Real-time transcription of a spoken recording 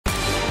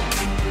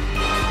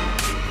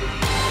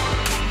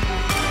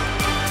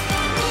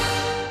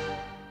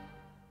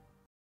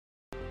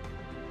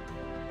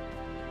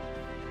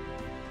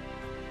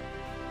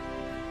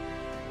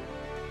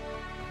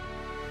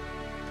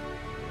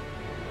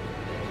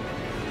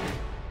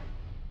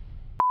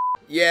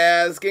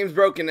Yeah, this game's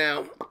broken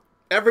now.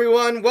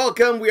 Everyone,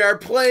 welcome. We are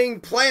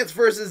playing Plants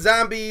vs.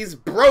 Zombies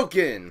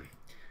Broken.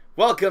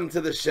 Welcome to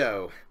the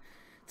show.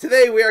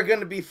 Today we are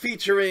going to be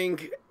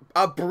featuring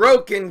a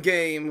broken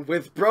game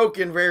with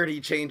broken rarity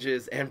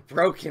changes and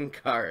broken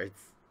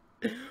cards.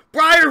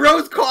 Briar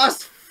Rose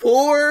cost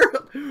 4?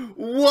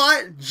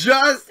 What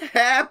just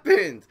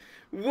happened?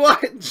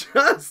 What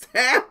just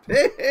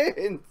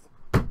happened?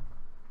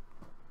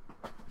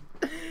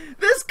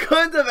 This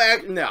couldn't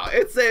have no,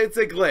 it's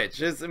a glitch.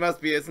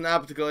 It's an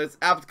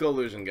optical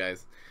illusion,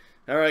 guys.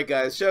 Alright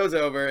guys, show's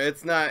over.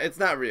 It's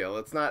not real.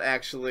 It's not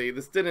actually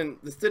this didn't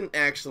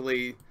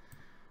actually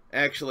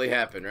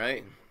happen,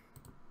 right?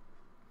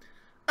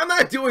 I'm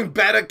not doing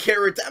beta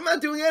carrot. I'm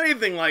not doing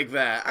anything like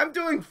that. I'm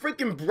doing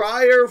freaking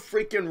Briar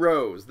freaking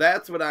Rose.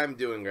 That's what I'm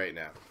doing right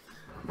now.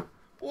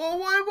 Well,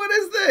 what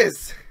is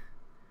this?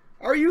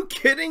 Are you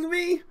kidding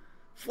me?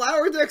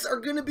 Flower decks are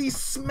going to be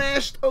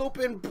smashed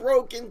open,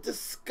 broken,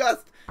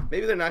 disgust.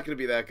 Maybe they're not going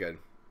to be that good.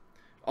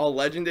 All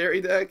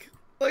legendary deck?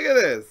 Look at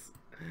this.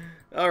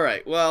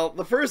 Alright, well,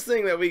 the first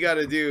thing that we got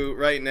to do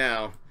right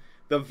now,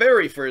 the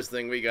very first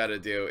thing we got to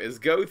do is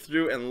go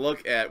through and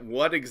look at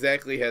what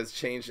exactly has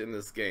changed in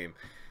this game.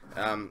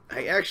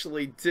 I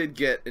actually did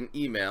get an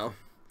email.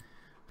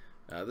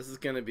 This is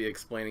going to be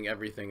explaining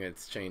everything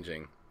that's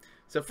changing.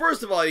 So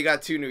first of all, you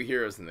got two new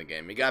heroes in the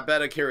game. You got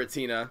Beta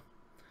Karatina,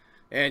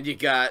 and you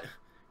got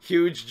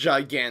Huge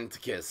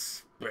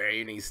Giganticus,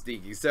 Brainy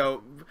Steaky.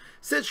 So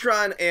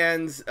Citron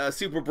and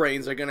Super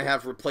Brains are going to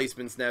have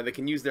replacements now. They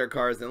can use their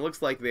cards, and it looks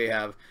like they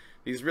have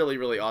these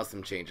really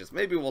awesome changes.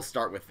 Maybe we'll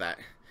start with that.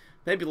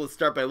 Maybe let's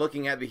start by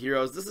looking at the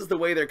heroes. This is the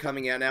way they're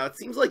coming out now. It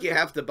seems like you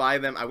have to buy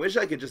them. I wish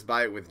I could just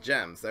buy it with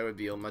gems. That would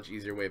be a much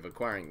easier way of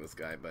acquiring this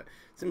guy. But it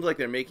seems like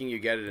they're making you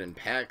get it in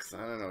packs.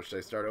 I don't know. Should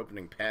I start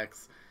opening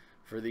packs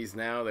for these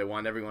now? They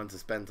want everyone to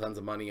spend tons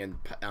of money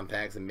on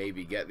packs and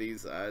maybe get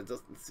these. It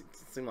doesn't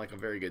seem like a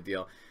very good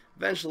deal.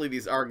 Eventually,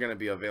 these are going to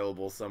be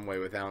available some way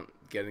without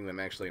getting them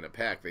actually in a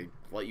pack. They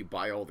let you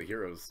buy all the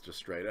heroes just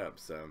straight up.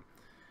 So,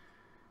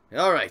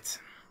 all right.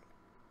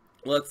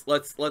 Let's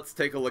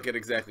take a look at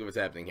exactly what's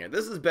happening here.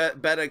 This is Beta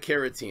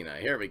Karatina.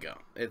 Here we go.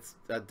 It's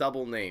a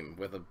double name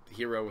with a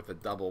hero with a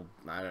double.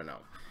 I don't know.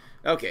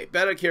 Okay,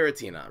 Beta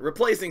Karatina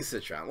replacing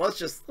Citron. Let's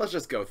just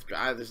go through.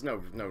 There's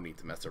no need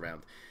to mess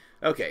around.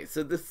 Okay,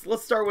 so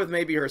let's start with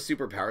maybe her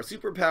superpower.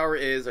 Superpower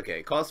is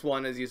okay. Cost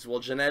 1 is useful.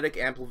 Genetic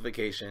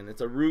amplification.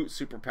 It's a root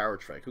superpower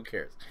trick. Who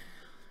cares?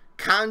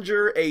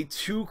 Conjure a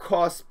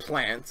 2-cost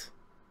plant.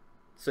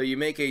 So you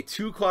make a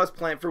 2-cost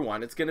plant for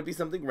 1. It's going to be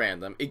something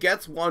random. It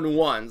gets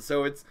 1/1,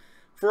 so it's,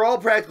 for all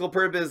practical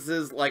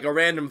purposes, like a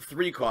random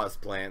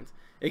 3-cost plant.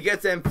 It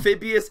gets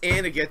amphibious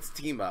and it gets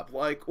team up.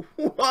 Like,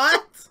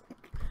 what?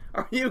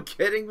 Are you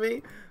kidding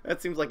me?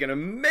 That seems like an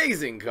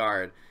amazing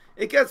card.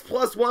 It gets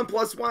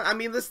 +1/+1. I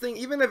mean, this thing,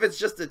 even if it's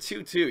just a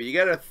 2/2, you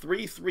get a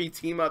 3/3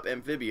 team up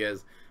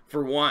amphibious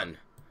for 1,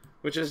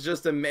 which is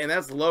just a man.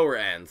 That's lower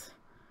end.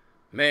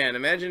 Man,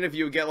 imagine if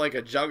you would get like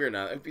a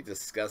Juggernaut. That'd be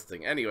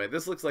disgusting. Anyway,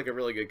 this looks like a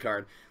really good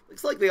card.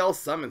 Looks like they all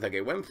summoned.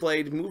 Okay, when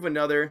played, move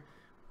another.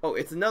 Oh,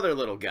 it's another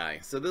little guy.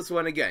 So this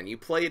one again, you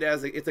play it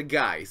as it's a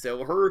guy.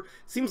 So her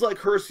seems like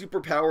her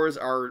superpowers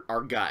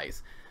are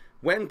guys.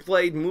 When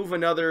played, move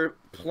another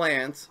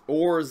plant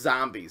or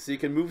zombie. So you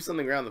can move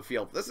something around the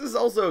field. This is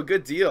also a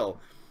good deal.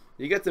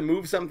 You get to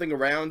move something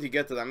around. You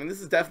get to, I mean, this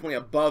is definitely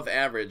above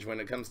average when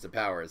it comes to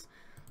powers.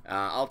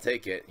 I'll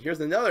take it. Here's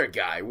another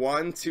guy.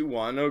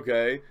 1/2/1.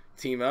 Okay.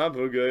 Team up.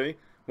 Okay.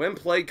 When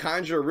played,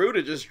 conjure root.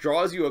 It just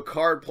draws you a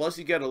card. Plus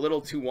you get a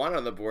little 2/1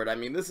 on the board. I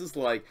mean, this is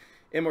like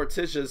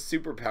Immorticia's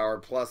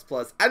superpower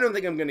plus. I don't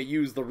think I'm going to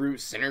use the root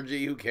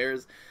synergy. Who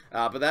cares?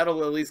 But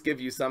that'll at least give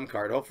you some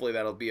card. Hopefully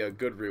that'll be a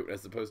good root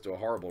as opposed to a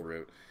horrible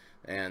root.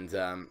 And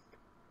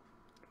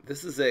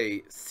this is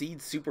a seed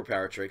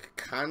superpower trick.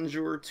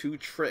 Conjure 2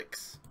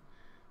 tricks.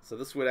 So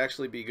this would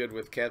actually be good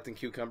with Captain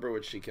Cucumber,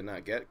 which she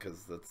cannot get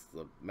because that's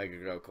the Mega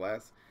Go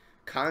class.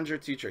 Conjure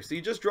 2 tricks. So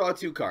you just draw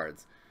 2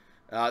 cards.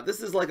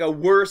 This is like a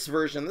worse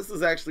version. This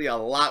is actually a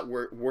lot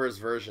worse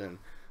version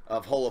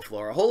of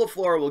Holoflora.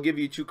 Holoflora will give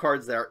you 2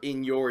 cards that are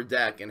in your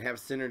deck and have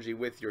synergy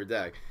with your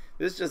deck.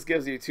 This just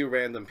gives you 2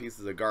 random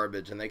pieces of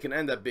garbage, and they can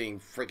end up being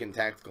freaking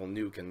Tactical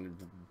Nuke and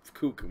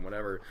Kook and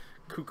whatever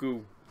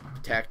cuckoo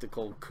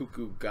tactical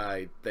cuckoo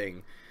guy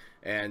thing.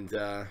 And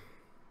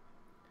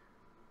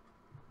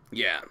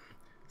yeah,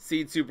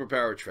 seed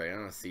superpower tray. I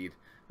don't know, seed.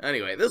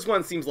 Anyway, this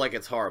one seems like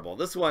it's horrible.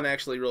 This one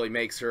actually really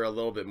makes her a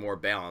little bit more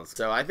balanced.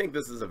 So I think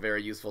this is a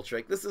very useful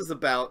trick. This is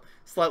about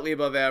slightly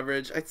above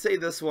average. I'd say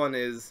this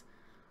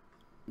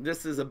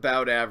is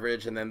about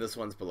average, and then this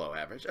one's below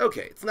average.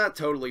 Okay, it's not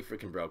totally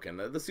freaking broken.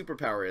 The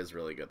superpower is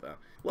really good, though.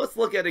 Let's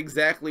look at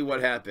exactly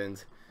what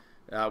happened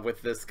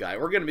with this guy.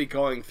 We're going to be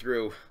going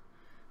through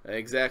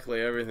exactly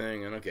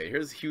everything. And okay,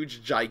 here's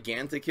Huge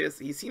Giganticus.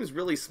 He seems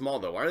really small,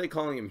 though. Why are they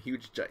calling him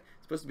Huge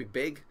supposed to be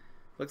big?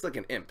 Looks like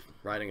an imp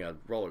riding a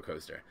roller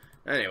coaster.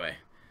 Anyway,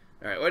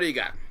 alright, what do you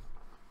got?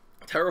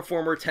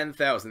 Terraformer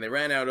 10,000. They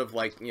ran out of,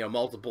 like, you know,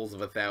 multiples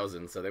of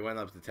 1,000, so they went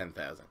up to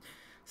 10,000.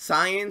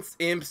 Science,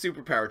 Imp,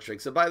 Superpower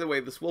Trick. So by the way,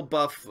 this will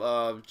buff,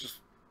 just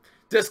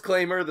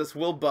disclaimer, this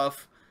will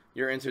buff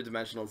your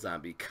interdimensional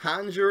zombie.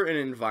 Conjure an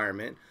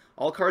environment.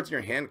 All cards in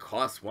your hand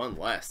cost 1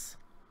 less.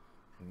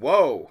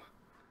 Whoa.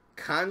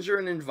 Conjure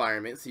an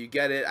environment, so you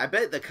get it. I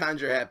bet the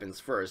conjure happens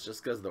first,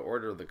 just because of the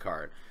order of the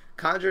card.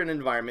 Conjure an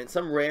environment,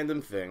 some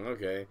random thing,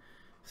 okay.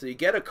 So you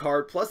get a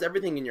card, plus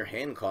everything in your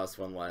hand costs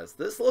 1 less.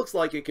 This looks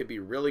like it could be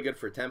really good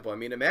for tempo. I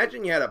mean,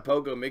 imagine you had a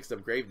Pogo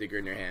Mix-Up Gravedigger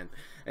in your hand,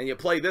 and you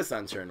play this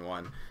on turn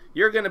 1.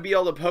 You're going to be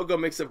able to Pogo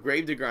Mix-Up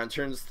Gravedigger on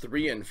turns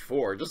 3 and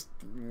 4. Just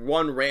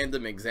one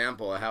random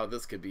example of how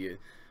this could be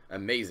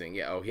amazing.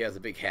 Yeah, oh, he has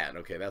a big hat.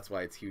 Okay, that's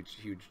why it's huge,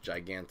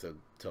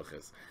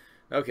 gigantotuchus.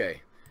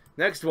 Okay,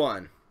 next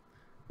one.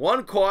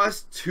 1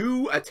 cost,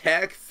 2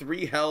 attack,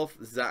 3 health.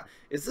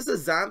 Is this a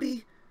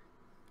zombie?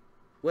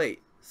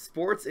 Wait.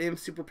 Sports Imp,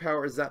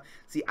 Superpower,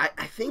 see, I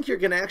think you're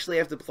gonna actually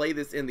have to play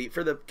this in the,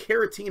 for the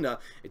Karatina,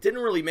 it didn't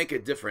really make a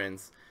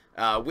difference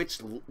which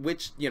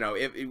you know,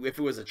 if it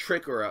was a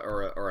trick or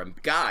a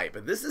guy,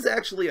 but this is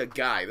actually a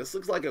guy. This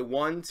looks like a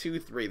 1, 2,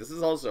 3. This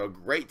is also a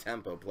great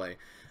tempo play.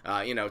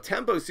 You know,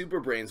 Tempo Super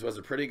Brains was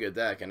a pretty good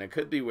deck, and it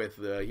could be with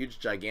the huge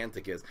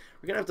Giganticus.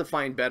 We're gonna have to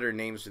find better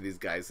names for these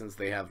guys since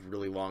they have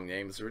really long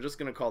names, so we're just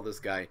gonna call this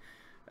guy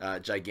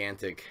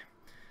Gigantic.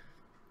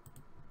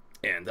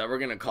 And we're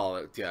going to call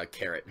it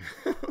Carrot.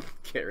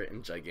 Carrot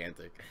and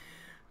Gigantic.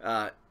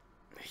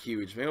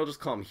 Huge. Maybe I'll just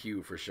call him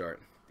Hugh for short.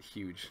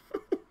 Huge.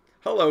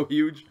 Hello,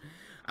 Huge.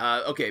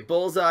 Okay,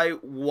 Bullseye.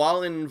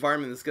 While in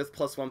environment, this gets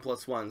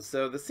 +1/+1.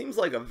 So this seems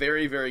like a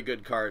very, very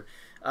good card.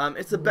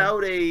 It's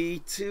about a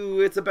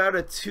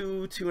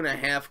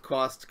 2.5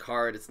 cost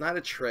card. It's not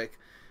a trick.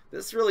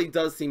 This really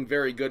does seem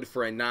very good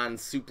for a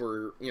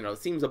non-super, you know, it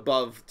seems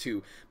above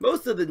 2.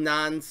 Most of the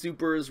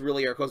non-supers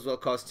really are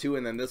cost 2,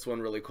 and then this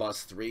one really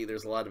costs 3.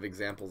 There's a lot of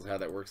examples of how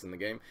that works in the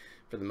game,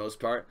 for the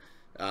most part.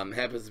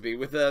 Happens to be,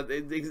 with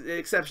the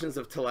exceptions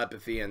of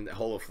Telepathy and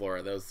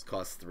Holoflora, those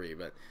cost 3,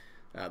 but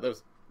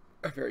those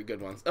are very good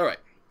ones. Alright,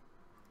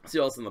 see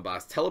what's in the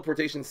box.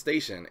 Teleportation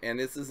Station, and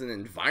this is an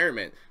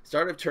environment.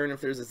 Start of turn, if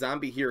there's a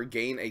zombie here,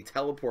 gain a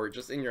teleport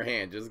just in your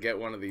hand. Just get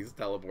one of these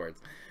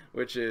teleports,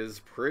 which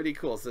is pretty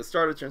cool. So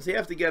start of turn, so you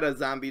have to get a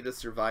zombie to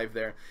survive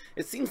there.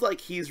 It seems like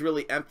he's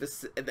really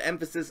the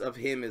emphasis of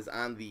him is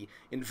on the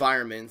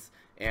environments,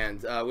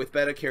 and with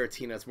Beta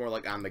Karatina, it's more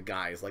like on the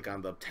guys, like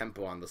on the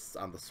tempo, on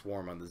the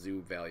swarm, on the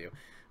zoo value.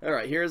 All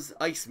right, here's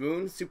Ice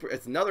Moon.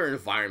 It's another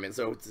environment,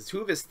 so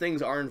 2 of his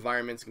things are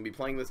environments. You can be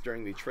playing this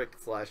during the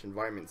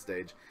trick/environment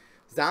stage.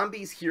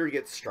 Zombies here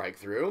get strike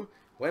through.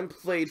 When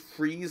played,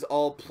 freeze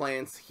all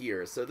plants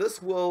here. So this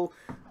will,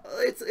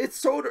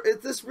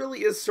 this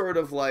really is sort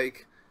of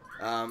like,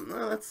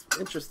 oh, that's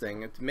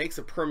interesting. It makes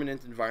a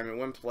permanent environment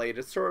when played.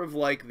 It's sort of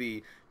like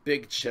the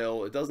Big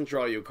Chill. It doesn't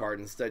draw you a card.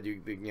 Instead, you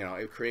know,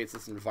 it creates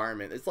this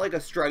environment. It's like a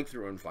strike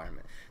through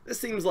environment. This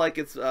seems like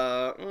it's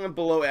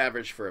below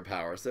average for a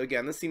power. So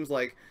again, this seems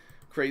like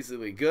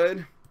crazily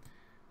good.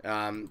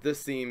 This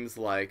seems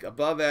like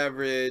above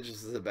average.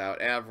 This is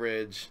about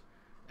average,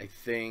 I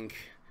think.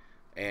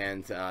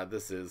 And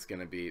this is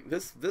going to be,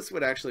 this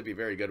would actually be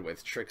very good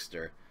with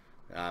Trickster,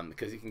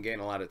 because you can gain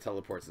a lot of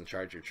teleports and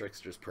charge your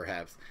Tricksters,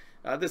 perhaps.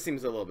 This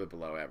seems a little bit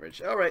below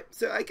average. Alright,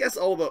 so I guess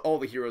all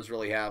the heroes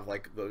really have,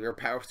 like, their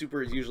power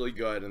super is usually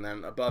good, and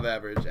then above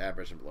average,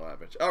 average, and below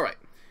average. Alright,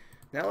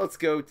 now let's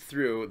go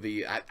through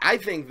the, I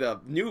think the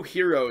new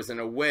heroes, in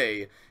a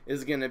way,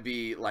 is going to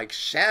be, like,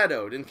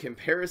 shadowed in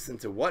comparison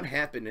to what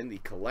happened in the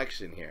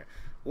collection here.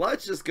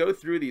 Let's just go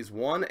through these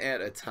one at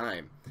a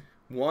time.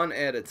 One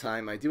at a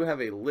time. I do have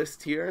a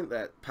list here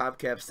that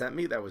PopCap sent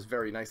me. That was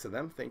very nice of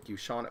them. Thank you,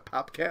 Sean at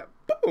PopCap.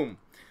 Boom!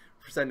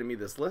 For sending me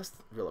this list.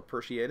 Real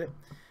appreciate it.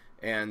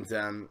 And,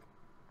 did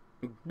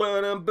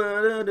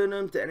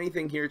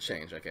anything here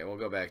change? Okay, we'll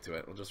go back to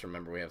it. We'll just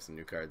remember we have some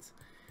new cards.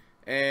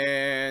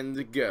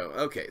 And go.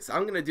 Okay, so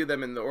I'm going to do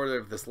them in the order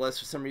of this list.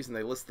 For some reason,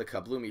 they list the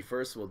Kabloomy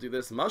first. We'll do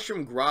this.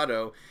 Mushroom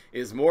Grotto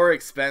is more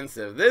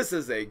expensive. This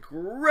is a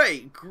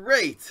great,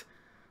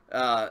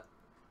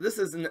 this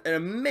is an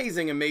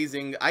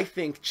amazing, I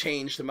think,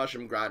 change to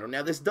Mushroom Grotto.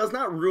 Now, this does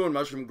not ruin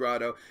Mushroom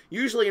Grotto.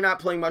 Usually, you're not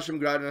playing Mushroom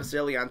Grotto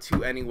necessarily on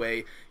 2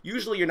 anyway.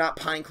 Usually, you're not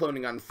Pine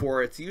Cloning on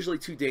 4. It's usually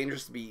too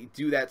dangerous to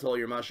do that to all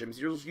your mushrooms.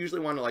 You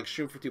usually want to, like,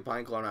 Shroom for 2,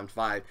 Pine Clone on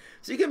 5.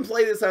 So you can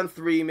play this on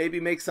 3,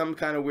 maybe make some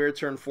kind of weird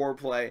turn 4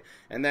 play,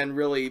 and then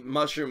really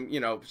Mushroom, you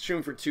know,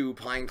 Shroom for 2,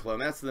 Pine Clone.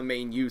 That's the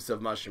main use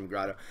of Mushroom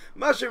Grotto.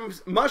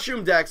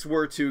 Mushroom decks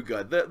were too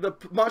good. The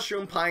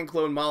Mushroom, Pine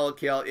Clone,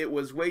 Molecule, it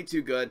was way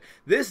too good.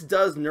 This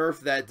does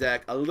nerf that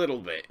deck a little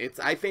bit.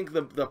 I think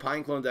the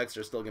Pine Clone decks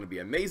are still going to be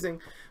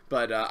amazing,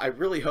 but I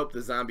really hope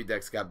the zombie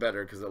decks got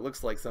better, because it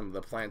looks like some of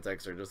the plant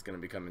decks are just going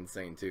to become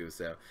insane too.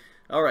 So,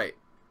 alright.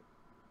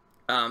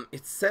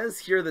 It says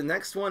here the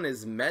next one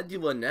is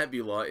Medulla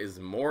Nebula is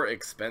more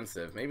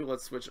expensive. Maybe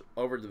let's switch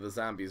over to the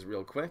zombies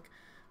real quick.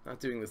 Not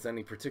doing this in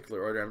any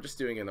particular order. I'm just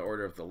doing it in the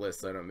order of the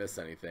list so I don't miss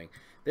anything.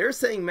 They're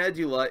saying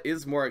Medulla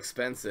is more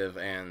expensive,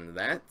 and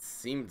that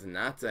seemed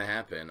not to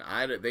happen.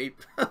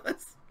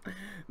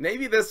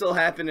 Maybe this will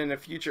happen in a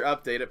future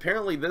update.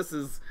 Apparently this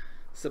is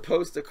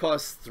supposed to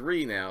cost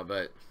 3 now,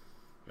 but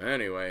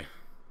anyway,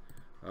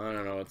 I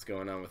don't know what's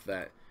going on with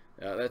that.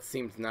 That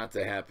seems not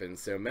to happen.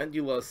 So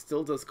Medula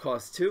still does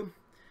cost 2.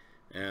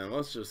 And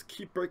let's just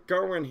keep it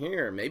going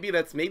here. Maybe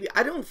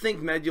I don't think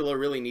Medula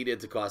really needed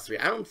to cost 3.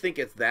 I don't think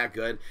it's that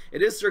good.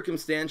 It is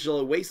circumstantial.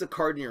 It wastes a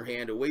card in your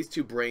hand. It wastes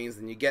 2 brains,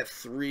 and you get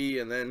 3.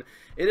 And then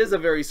it is a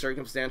very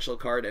circumstantial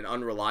card and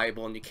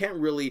unreliable. And you can't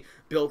really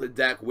build a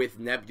deck with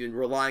Nebula,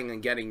 relying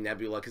on getting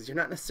Nebula, because you're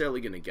not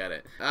necessarily going to get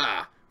it.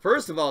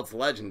 First of all, it's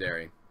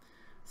legendary.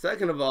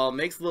 Second of all,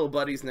 makes little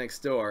buddies next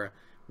door.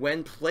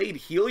 When played,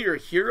 heal your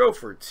hero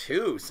for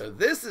 2. So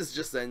this is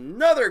just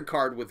another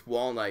card with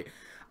Walnut.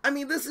 I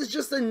mean, this is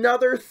just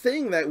another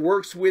thing that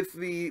works with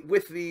the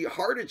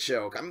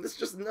Artichoke. I mean, this is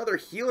just another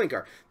healing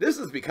card. This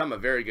has become a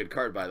very good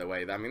card, by the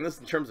way. I mean, this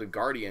in terms of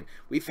Guardian.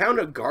 We found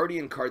a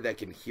Guardian card that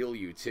can heal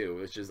you, too,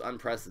 which is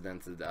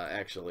unprecedented,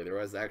 actually. There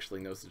was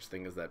actually no such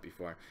thing as that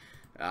before.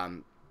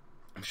 I'm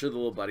sure the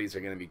little buddies are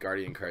going to be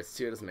Guardian cards,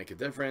 too. It doesn't make a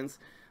difference.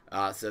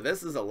 So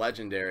this is a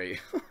legendary.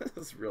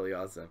 That's really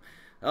awesome.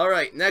 All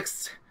right,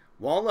 next.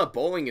 Walnut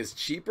Bowling is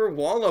cheaper.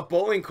 Walnut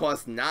Bowling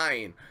costs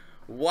 9.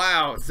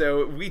 Wow,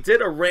 so we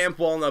did a ramp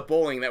Walnut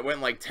Bowling that went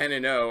like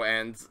 10-0,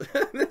 and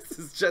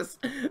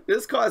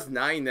this costs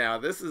 9 now.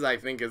 This is, I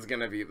think,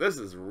 this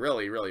is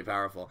really, really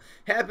powerful.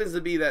 Happens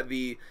to be that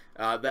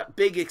that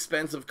big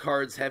expensive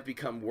cards have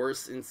become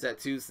worse in set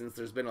 2 since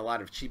there's been a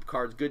lot of cheap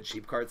cards, good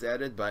cheap cards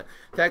added, but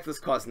in fact, this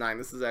costs 9.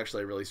 This is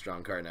actually a really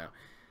strong card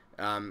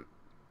now.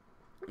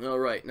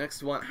 Alright,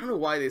 next one. I don't know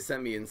why they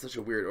sent me in such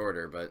a weird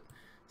order, but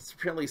it's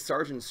apparently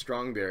Sergeant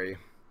Strongberry.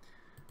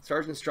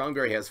 Sergeant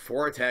Strongberry has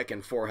 4 attack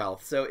and 4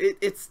 health, so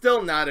it's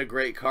still not a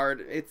great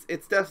card.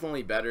 It's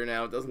definitely better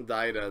now. It doesn't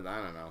die to,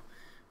 I don't know,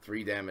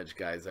 3 damage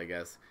guys, I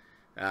guess.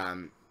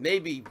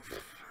 Maybe,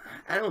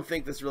 I don't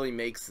think this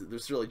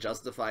really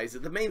justifies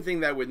it. The main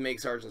thing that would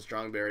make Sergeant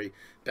Strongberry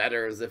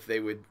better is if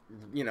they would,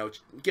 you know,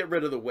 get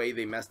rid of the way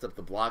they messed up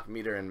the block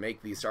meter and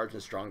make these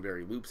Sergeant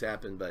Strongberry loops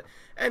happen. But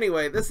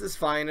anyway, this is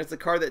fine. It's a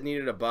card that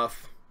needed a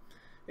buff.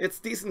 It's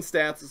decent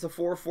stats. It's a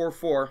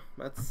 4/4/4.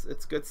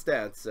 It's good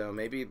stats. So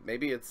maybe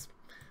this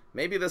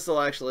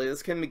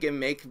can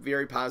make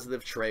very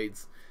positive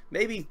trades.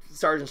 Maybe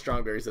Sergeant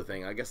Strongberry's a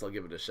thing. I guess I'll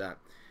give it a shot.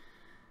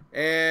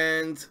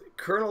 And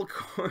Colonel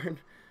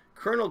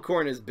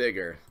Corn is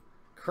bigger.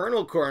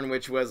 Colonel Corn,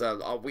 which was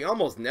we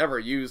almost never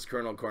used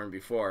Colonel Corn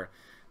before.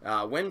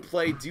 When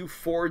played, do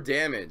 4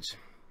 damage.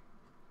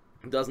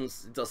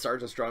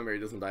 Sergeant Strongberry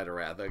doesn't die to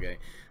Wrath. Okay,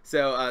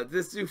 so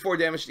this do 4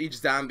 damage to each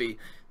zombie.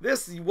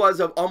 This was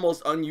an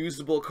almost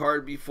unusable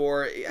card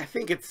before. I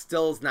think it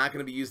still is not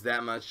going to be used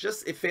that much.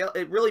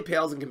 It really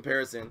pales in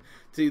comparison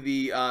to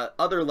the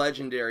other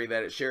legendary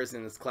that it shares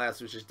in this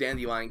class, which is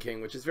Dandelion King,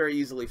 which is very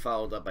easily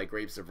followed up by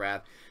Grapes of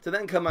Wrath. To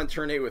then come on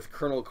turn 8 with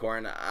Colonel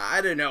Corn,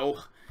 I don't know.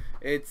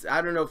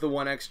 I don't know if the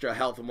 1 extra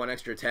health and 1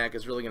 extra attack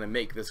is really going to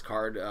make this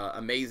card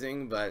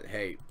amazing, but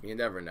hey, you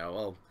never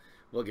know.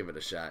 We'll give it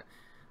a shot.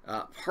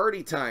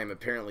 Party Time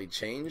apparently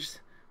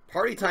changed.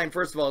 Party Time,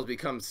 first of all, has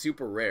become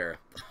super rare.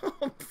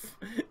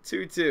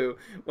 2/2.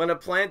 When a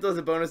plant does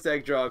a bonus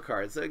attack, draw a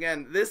card. So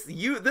again, this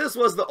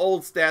was the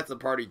old stats of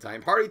Party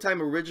Time. Party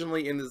Time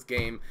originally in this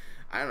game,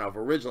 I don't know if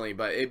originally,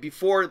 but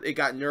before it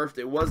got nerfed,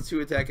 it was 2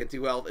 attack and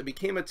 2 health. It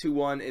became a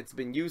 2/1. It's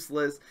been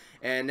useless,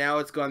 and now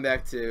it's gone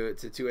back to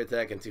 2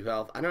 attack and 2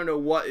 health. I don't know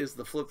what is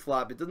the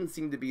flip-flop. It doesn't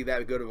seem to be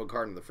that good of a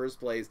card in the first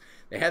place.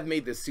 They have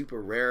made this super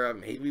rare.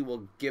 Maybe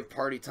we'll give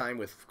Party Time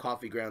with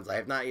Coffee Grounds. I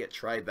have not yet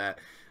tried that.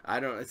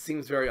 It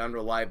seems very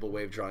unreliable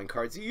way of drawing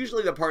cards.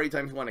 Usually the Party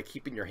Time you want to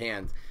keep in your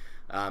hand.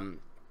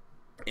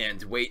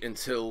 And wait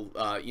until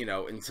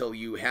until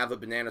you have a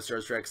Banana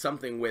Sorcerer,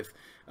 something with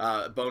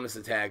bonus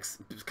attacks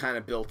kind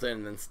of built in,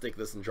 and then stick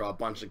this and draw a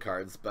bunch of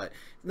cards. But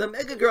the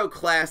Mega Grow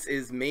class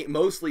is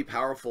mostly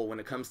powerful when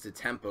it comes to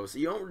tempo, so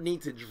you don't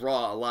need to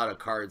draw a lot of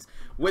cards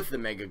with the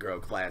Mega Grow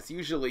class.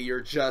 Usually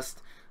you're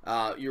just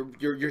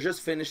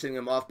finishing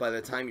them off by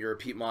the time you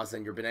repeat Moss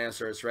and your Banana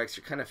Rex.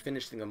 You're kind of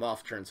finishing them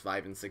off turns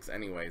 5 and 6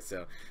 anyway.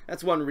 So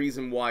that's one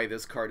reason why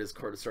this card is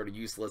sort of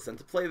useless. And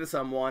to play this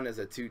on 1 as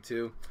a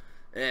 2/2.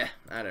 I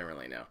don't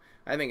really know.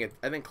 I think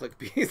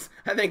ClickPeas.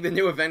 I think the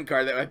new event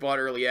card that I bought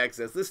early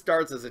access. This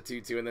starts as a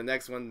 2/2, and the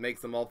next one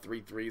makes them all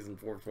 3/3s and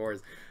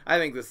 4/4s. I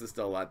think this is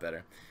still a lot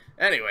better.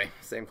 Anyway,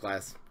 same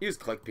class. Use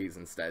ClickPeas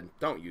instead.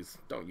 Don't use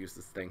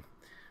this thing.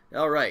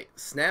 All right,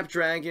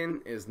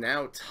 Snapdragon is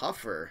now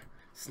tougher.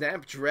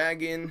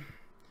 Snapdragon,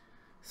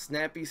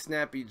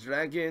 Snappy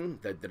Dragon,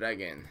 the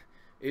Dragon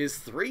is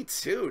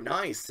 3/2.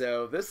 Nice.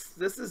 So this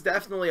is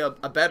definitely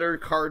a better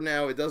card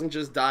now. It doesn't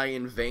just die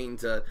in vain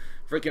to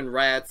freaking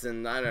rats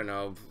and I don't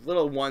know,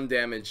 little 1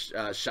 damage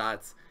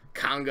shots.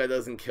 Conga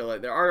doesn't kill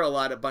it. There are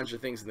a bunch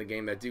of things in the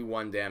game that do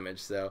 1 damage.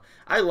 So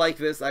I like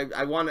this.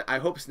 I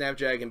hope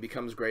Snapdragon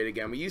becomes great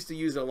again. We used to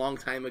use it a long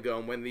time ago,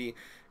 and when the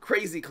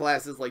crazy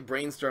classes like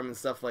Brainstorm and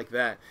stuff like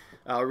that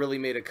really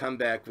made a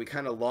comeback, we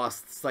kind of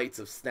lost sight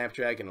of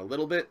Snapdragon a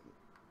little bit.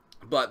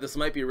 But this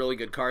might be a really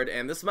good card,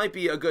 and this might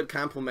be a good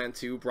complement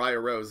to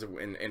Briar Rose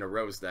in a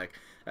Rose deck.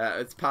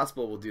 It's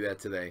possible we'll do that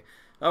today.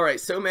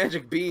 Alright, so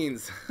Magic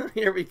Beans.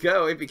 Here we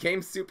go. It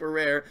became super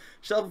rare.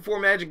 Shuffle 4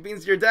 Magic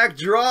Beans to your deck.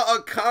 Draw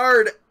a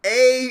card.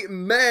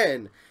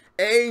 Amen.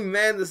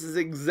 Amen. This is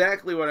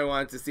exactly what I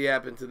wanted to see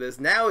happen to this.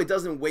 Now it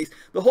doesn't waste.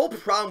 The whole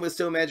problem with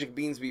So Magic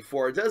Beans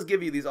before, it does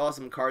give you these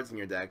awesome cards in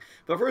your deck.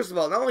 But first of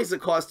all, not only does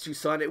it cost 2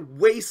 Sun, it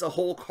wastes a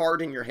whole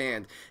card in your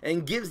hand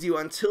and gives you,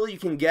 until you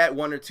can get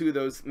 1 or 2 of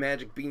those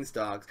Magic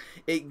Beanstalks,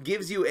 it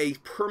gives you a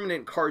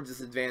permanent card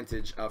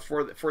disadvantage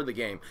for the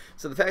game.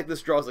 So the fact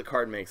this draws a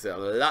card makes it a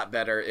lot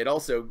better. It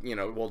also, you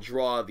know, will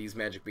draw these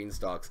Magic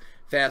Beanstalks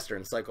faster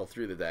and cycle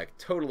through the deck.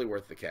 Totally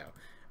worth the cow.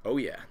 Oh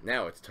yeah,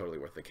 now it's totally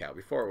worth the cow.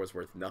 Before it was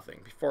worth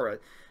nothing. Before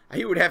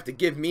he would have to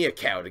give me a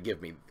cow to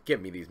give me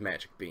these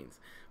Magic Beans.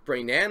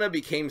 Brainana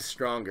became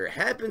stronger.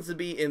 Happens to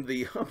be in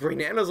the...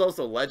 Brainana's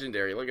also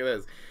legendary. Look at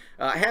this.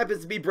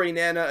 Happens to be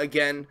Brainana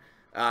again.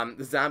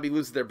 The zombie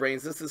loses their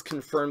brains. This is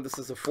confirmed. This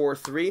is a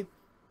 4/3.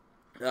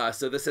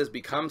 So this has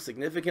become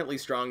significantly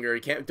stronger.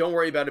 You can't, don't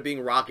worry about it being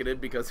rocketed,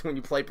 because when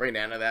you play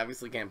Brainana, they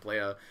obviously can't play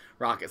a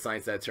Rocket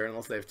Science that turn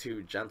unless they have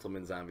 2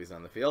 Gentleman Zombies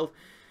on the field.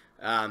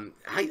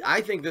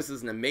 I think this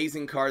is an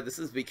amazing card. This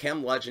has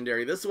become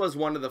legendary. This was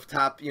one of the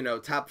top,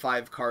 top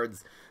 5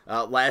 cards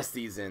last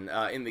season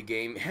in the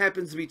game.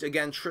 Happens to be,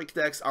 again, trick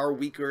decks are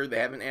weaker. They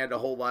haven't added a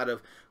whole lot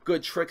of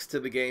good tricks to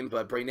the game,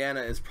 but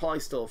Brainana is probably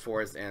still a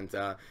force, and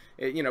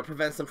it,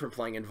 prevents them from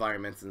playing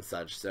environments and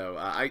such. So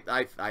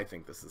I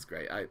think this is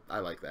great. I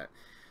like that.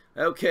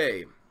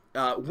 Okay,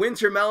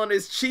 Winter Melon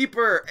is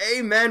cheaper.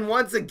 Amen.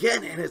 Once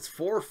again, and it's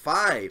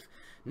 4/5.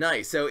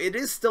 Nice. So it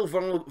is still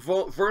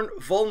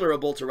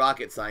vulnerable to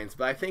Rocket Science,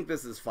 but I think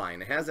this is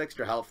fine. It has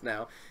extra health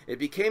now. It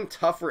became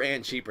tougher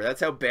and cheaper.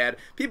 That's how bad.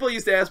 People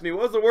used to ask me,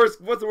 what's the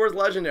worst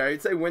legendary?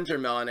 I'd say Winter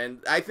Melon,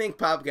 and I think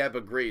PopCap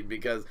agreed,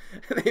 because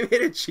they made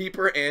it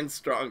cheaper and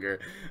stronger,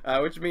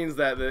 which means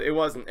that it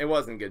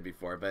wasn't good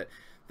before. But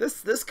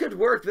this could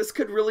work. This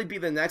could really be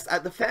the next.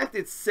 The fact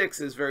it's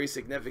 6 is very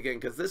significant,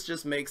 because this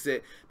just makes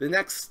it the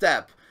next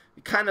step.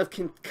 Kind of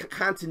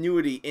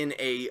continuity in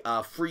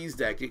a freeze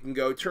deck. You can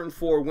go turn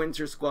 4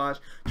 Winter Squash,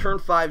 turn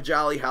 5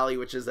 Jolly Holly,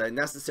 which is a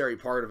necessary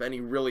part of any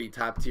really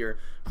top tier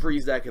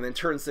freeze deck, and then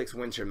turn 6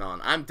 Winter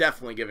Melon. I'm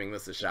definitely giving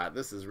this a shot.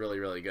 This is really,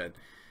 really good.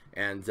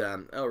 And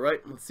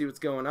alright, let's see what's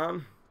going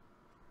on.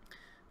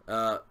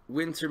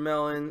 Winter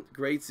Melon,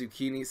 Great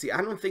Zucchini. See,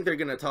 I don't think they're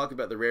going to talk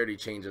about the rarity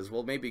changes.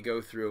 We'll maybe go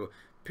through.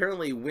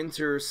 Apparently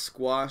Winter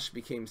Squash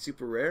became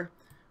super rare.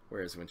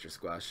 Where is Winter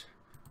Squash?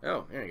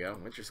 Oh, there you go.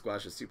 Winter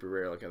Squash is super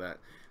rare. Look at that.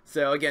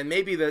 So again,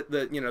 maybe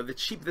the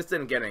cheap. This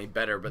didn't get any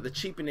better, but the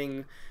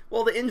cheapening.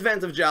 Well, the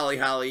invent of Jolly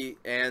Holly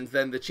and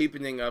then the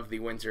cheapening of the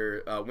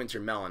Winter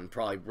Melon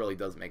probably really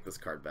does make this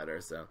card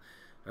better. So,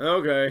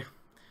 okay.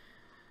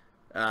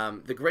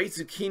 The Great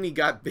Zucchini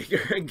got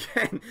bigger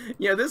again.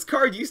 This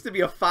card used to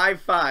be a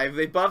 5/5.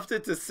 They buffed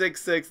it to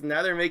 6/6.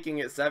 Now they're making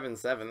it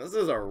 7/7. This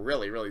is a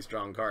really, really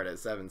strong card at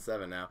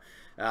 7/7 now.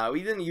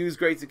 We didn't use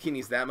Great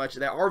Zucchinis that much.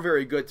 They are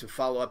very good to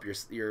follow up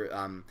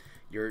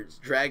your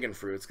Dragon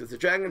Fruits, because the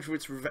Dragon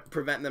Fruits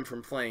prevent them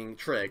from playing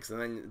tricks,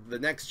 and then the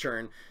next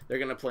turn they're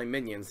going to play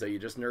minions, so you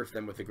just nerf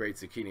them with the Great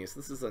Zucchini.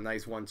 So this is a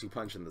nice 1-2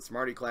 punch in the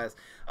Smarty class.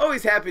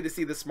 Always happy to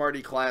see the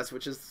Smarty class,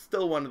 which is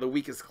still one of the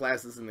weakest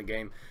classes in the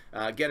game,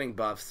 getting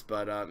buffs,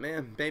 but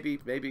man, maybe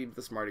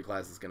the Smarty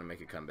class is going to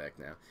make a comeback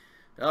now.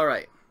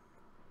 Alright.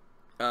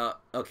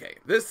 Okay,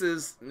 this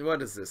is,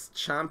 what is this?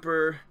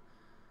 Chomper.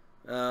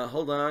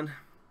 Hold on.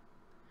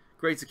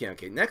 Great Zucchini.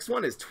 Okay, next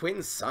one is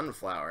Twin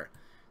Sunflower.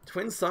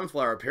 Twin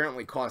Sunflower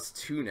apparently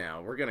costs 2 now.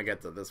 We're gonna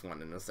get to this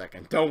one in a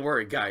second. Don't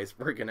worry, guys.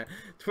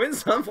 Twin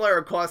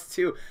Sunflower costs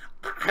 2.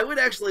 I would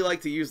actually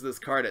like to use this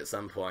card at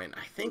some point.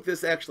 I think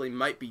this actually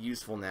might be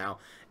useful now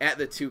at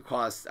the 2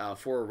 costs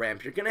for a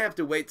ramp. You're gonna have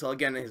to wait till,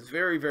 again, it's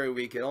very, very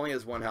weak. It only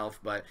has 1 health,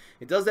 but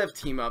it does have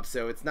team up,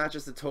 so it's not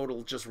just a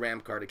total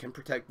ramp card. It can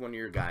protect one of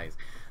your guys,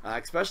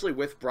 especially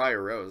with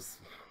Briar Rose.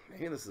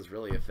 Maybe this is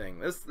really a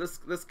thing.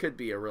 This could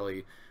be a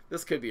really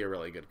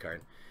good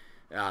card.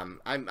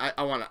 I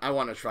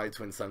want to try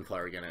Twin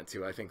Sunflower again at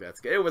 2. I think that's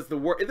good.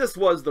 This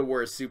was the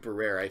worst super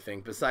rare, I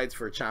think, besides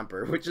for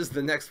Chomper, which is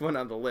the next one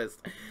on the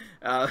list.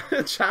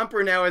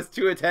 Chomper now has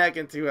 2 attack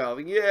and 2 health.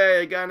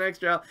 Yay, got an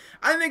extra health.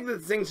 I think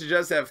this thing should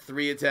just have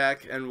 3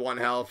 attack and 1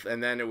 health,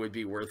 and then it would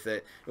be worth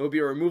it. It would be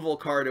a removal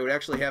card. It would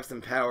actually have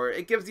some power.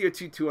 It gives you a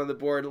 2/2 on the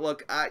board.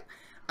 Look,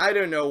 I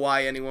don't know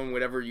why anyone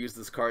would ever use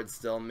this card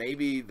still.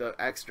 Maybe the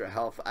extra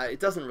health. It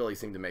doesn't really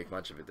seem to make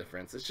much of a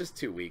difference. It's just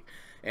too weak.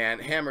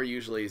 And Hammer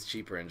usually is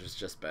cheaper and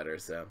just better.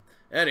 So,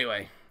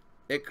 anyway.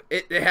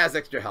 It has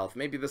extra health.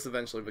 Maybe this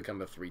eventually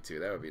become a 3/2.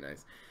 That would be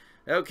nice.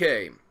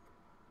 Okay.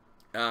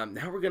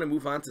 Now we're going to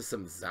move on to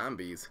some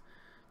zombies.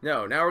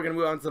 No, now we're going to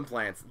move on to some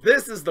plants.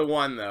 This is the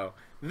one, though.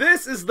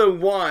 This is the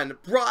one.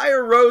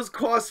 Briar Rose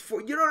costs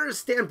 4. You don't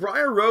understand.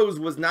 Briar Rose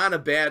was not a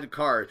bad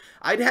card.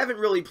 I haven't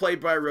really played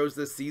Briar Rose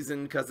this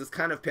season because it's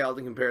kind of paled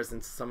in comparison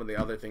to some of the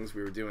other things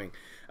we were doing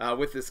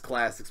with this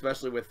class,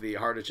 especially with the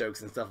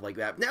artichokes and stuff like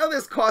that. Now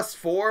this costs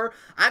 4.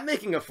 I'm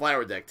making a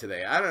flower deck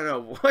today. I don't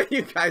know what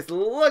you guys,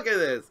 look at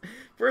this.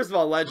 First of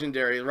all,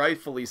 legendary,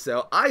 rightfully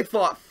so. I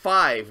thought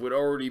 5 would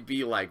already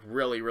be like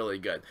really, really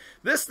good.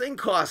 This thing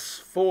costs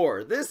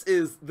 4. This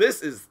is,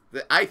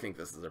 I think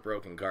this is a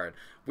broken card.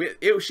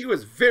 She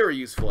was very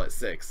useful at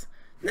 6.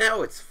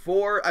 Now it's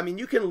 4. I mean,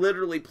 you can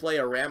literally play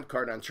a ramp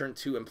card on turn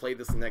 2 and play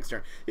this the next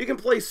turn. You can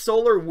play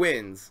Solar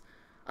Winds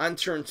on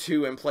turn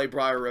 2 and play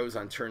Briar Rose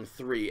on turn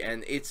 3.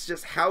 And it's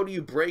just, how do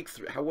you break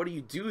through? What do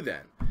you do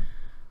then?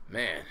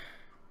 Man.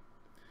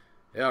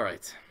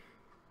 Alright.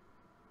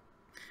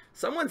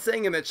 Someone's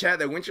saying in the chat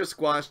that Winter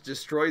Squash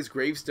destroys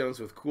gravestones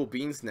with cool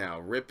beans now.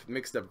 Rip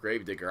Mixed Up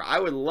Gravedigger. I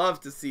would love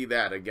to see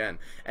that again.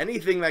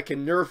 Anything that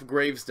can nerf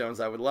gravestones,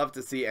 I would love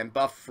to see, and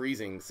buff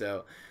freezing.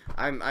 So,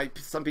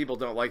 some people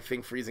don't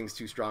think freezing's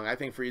too strong. I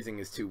think freezing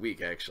is too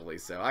weak, actually.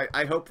 So,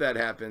 I hope that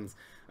happens.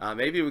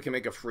 Maybe we can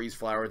make a freeze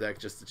flower deck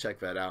just to check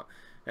that out.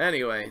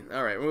 Anyway,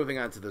 alright, moving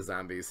on to the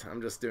zombies.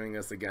 I'm just doing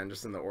this again,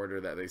 just in the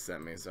order that they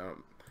sent me, so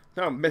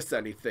I don't miss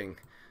anything.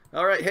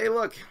 Alright, hey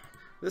look,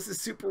 this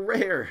is super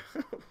rare.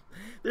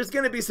 There's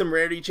going to be some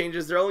rarity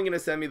changes. They're only going to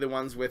send me the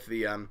ones with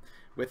the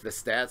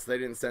stats. They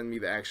didn't send me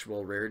the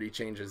actual rarity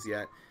changes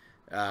yet.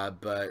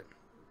 But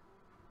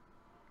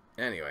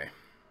anyway.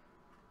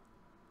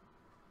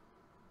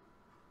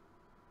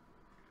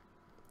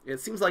 It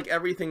seems like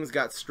everything's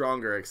got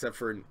stronger except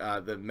for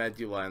the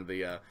Medulla and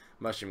the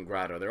Mushroom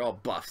Grotto. They're all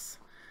buffs.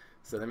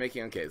 So they're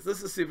making, okay, so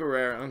this is super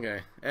rare.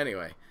 Okay,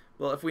 anyway.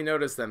 Well, if we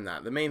notice them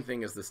not. The main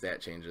thing is the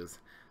stat changes.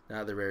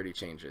 Now the rarity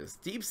changes.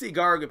 Deep Sea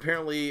Garg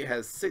apparently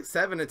has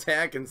 7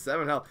 attack and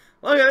 7 health.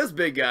 Look at this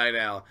big guy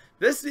now.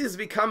 This has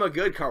become a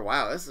good card.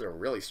 Wow, this is a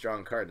really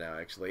strong card now,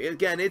 actually.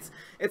 Again, it's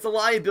a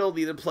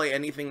liability to play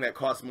anything that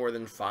costs more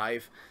than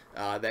 5.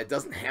 That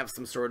doesn't have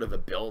some sort of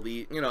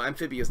ability. You know,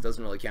 Amphibious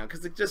doesn't really count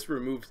because it just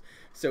removes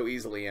so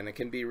easily and it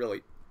can be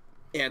really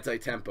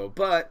anti-tempo.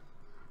 But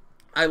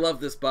I love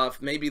this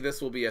buff. Maybe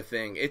this will be a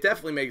thing. It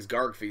definitely makes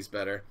Garg Feast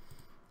better.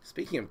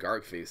 Speaking of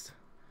Garg Feast,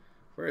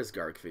 where is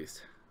Garg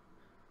Feast?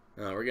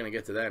 We're going to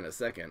get to that in a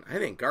second. I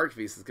think Garg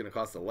Feast is going to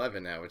cost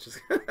 11 now, which is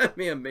going to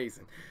be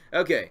amazing.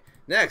 Okay,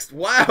 next.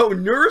 Wow,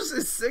 Nurse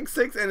is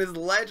 6/6 and is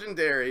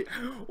legendary.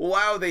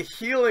 Wow, the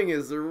healing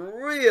is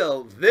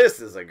real. This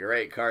is a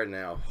great card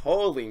now.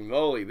 Holy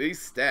moly, these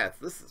stats.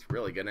 This is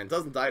really good. And it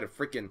doesn't die to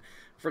freaking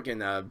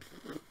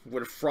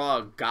what a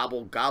frog,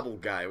 gobble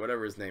guy,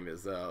 whatever his name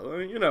is.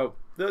 You know,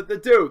 the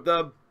dude,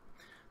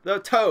 the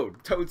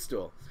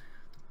toadstool.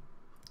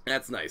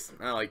 That's nice.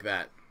 I like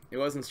that. It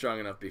wasn't strong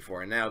enough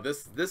before. Now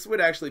this would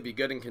actually be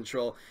good in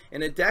control.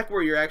 In a deck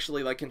where you're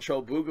actually like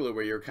control Boogaloo,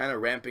 where you're kind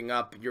of ramping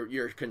up,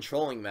 you're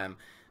controlling them.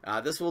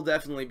 This will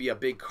definitely be a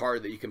big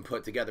card that you can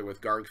put together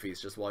with Garg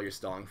Feast just while you're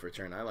stalling for a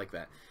turn. I like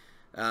that.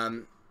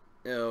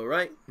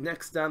 Alright,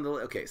 next on the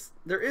okay, so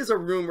there is a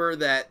rumor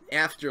that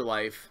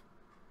Afterlife,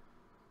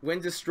 when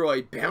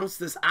destroyed, bounce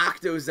this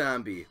Octo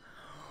Zombie.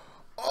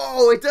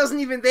 Oh, it doesn't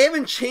even, they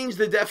haven't changed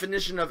the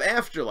definition of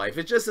Afterlife.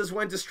 It just says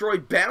when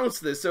destroyed, bounce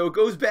this. So it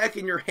goes back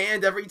in your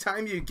hand every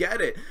time you get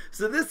it.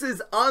 So this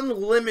is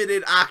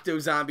unlimited Octo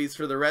Zombies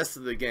for the rest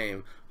of the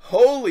game.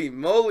 Holy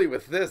moly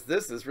with this.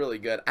 This is really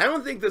good. I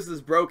don't think this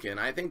is broken.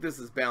 I think this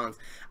is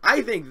balanced.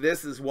 I think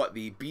this is what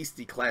the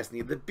Beastie class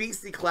needs. The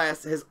Beastie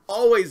class has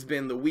always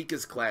been the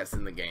weakest class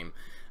in the game.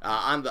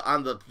 On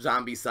the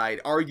zombie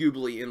side,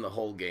 arguably in the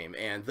whole game.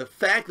 And the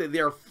fact that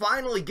they're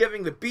finally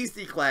giving the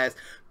Beastie class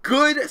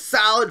good,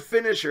 solid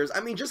finishers. I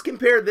mean, just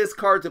compare this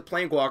card to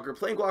Plankwalker.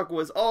 Plankwalker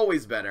was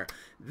always better.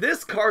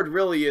 This card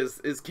really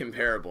is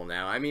comparable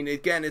now. I mean,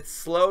 again, it's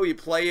slow. You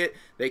play it,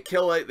 they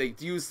kill it, they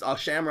use a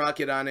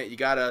Shamrocket on it. You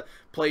gotta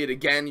play it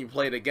again, you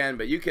play it again.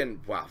 But you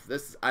can, wow,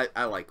 this,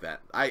 I like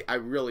that. I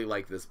really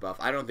like this buff.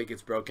 I don't think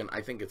it's broken.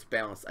 I think it's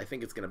balanced. I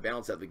think it's going to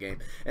balance out the game.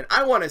 And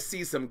I want to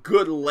see some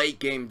good late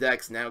game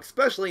decks now,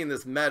 especially in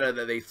this meta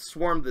that they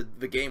swarmed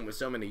the game with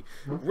so many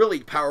really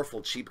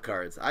powerful cheap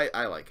cards.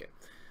 I like it.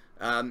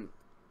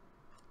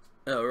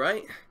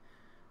 Alright,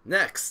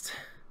 next,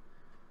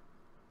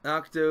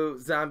 Octo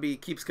Zombie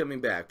keeps coming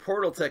back.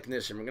 Portal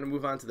Technician, we're going to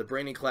move on to the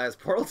Brainy class.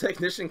 Portal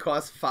Technician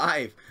costs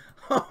 5.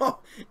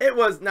 It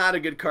was not a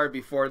good card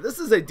before. This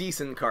is a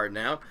decent card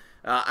now.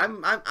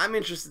 I'm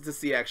interested to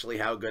see actually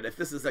how good, if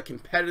this is a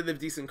competitive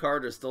decent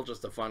card or still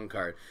just a fun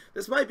card.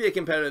 This might be a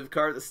competitive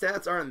card. The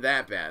stats aren't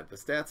that bad. The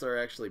stats are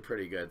actually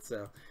pretty good.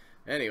 So,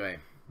 anyway.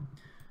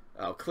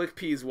 Oh, Click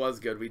Peas was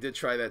good. We did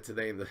try that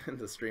today in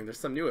the stream. There's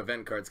some new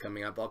event cards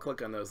coming up. I'll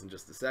click on those in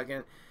just a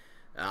second.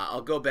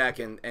 I'll go back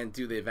and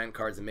do the event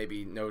cards and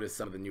maybe notice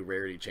some of the new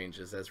rarity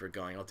changes as we're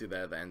going. I'll do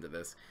that at the end of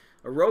this.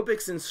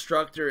 Aerobics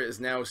Instructor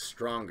is now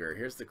stronger.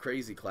 Here's the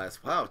crazy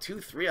class. Wow,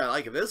 2-3. I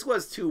like it. This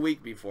was too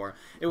weak before.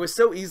 It was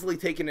so easily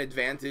taken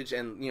advantage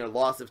and, you know,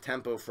 loss of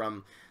tempo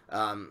from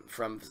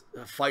from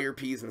Fire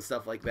Peas and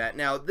stuff like that.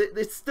 Now,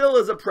 it still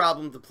is a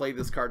problem to play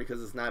this card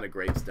because it's not a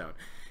gravestone.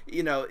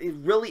 You know,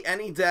 really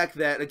any deck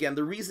that, again,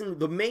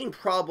 the main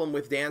problem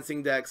with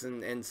dancing decks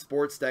and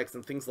sports decks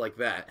and things like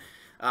that,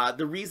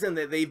 the reason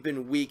that they've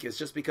been weak is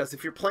just because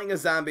if you're playing a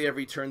zombie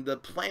every turn, the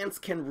plants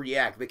can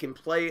react. They can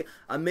play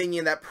a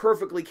minion that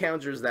perfectly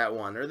counters that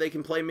one, or they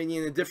can play a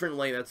minion in a different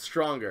lane that's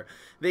stronger.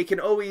 They can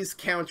always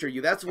counter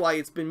you. That's why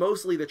it's been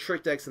mostly the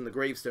trick decks and the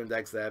gravestone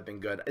decks that have been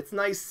good. It's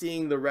nice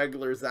seeing the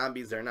regular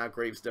zombies that are not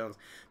gravestones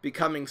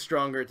becoming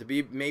stronger to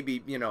be,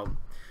 maybe, you know,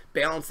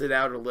 balance it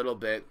out a little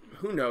bit.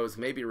 Who knows?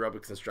 Maybe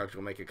Aerobics Instructor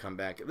will make a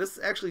comeback. This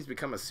actually has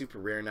become a super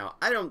rare now.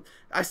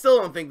 I still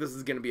don't think this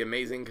is going to be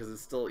amazing because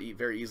it's still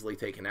very easily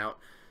taken out.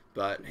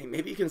 But hey,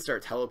 maybe you can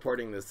start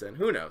teleporting this in.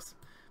 Who knows?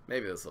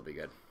 Maybe this will be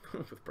good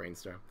with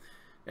Brainstorm.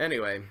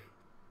 Anyway,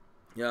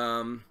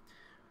 Discotron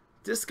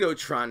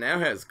now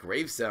has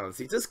Gravestone.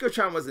 See,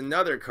 Discotron was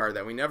another card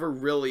that we never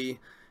really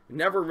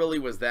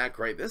was that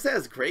great. This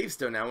has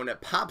Gravestone now. When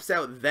it pops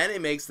out, then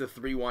it makes the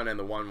 3-1 and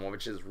the 1-1,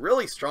 which is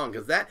really strong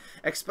because that,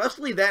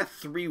 especially that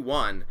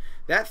 3-1,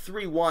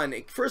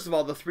 first of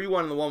all, the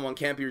 3-1 and the 1-1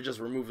 can't be just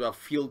removed off,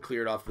 field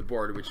cleared off the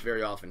board, which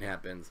very often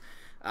happens.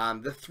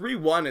 The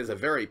 3-1 is a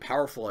very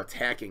powerful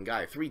attacking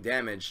guy. 3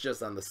 damage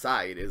just on the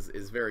side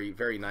is very,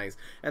 very nice.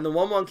 And the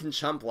 1-1 can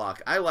chump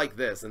block. I like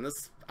this, and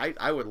this,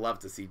 I would love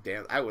to see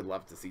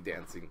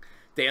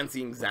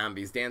dancing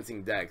zombies,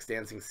 dancing decks,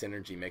 dancing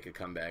synergy make a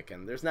comeback.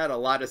 And there's not a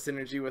lot of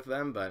synergy with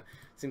them, but it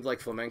seems like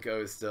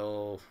Flamenco is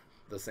still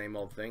the same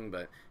old thing.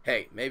 But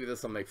hey, maybe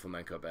this will make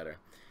Flamenco better.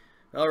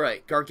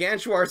 Alright,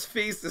 Gargantuar's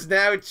Feast is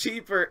now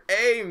cheaper.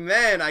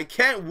 Amen! I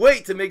can't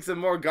wait to make some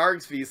more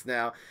Garg Feast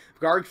now.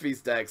 Garg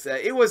Feast decks.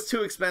 It was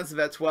too expensive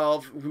at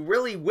 12.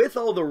 Really, with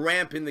all the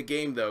ramp in the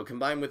game, though,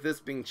 combined with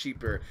this being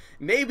cheaper,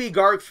 maybe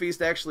Garg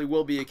Feast actually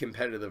will be a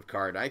competitive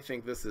card. I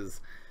think this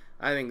is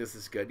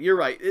good. You're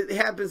right. It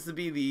happens to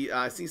be the,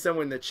 I see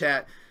someone in the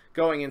chat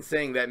going and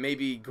saying that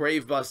maybe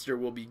Gravebuster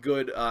will be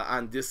good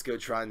on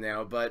Discotron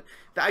now, but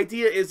the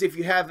idea is if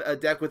you have a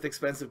deck with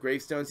expensive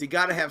gravestones, you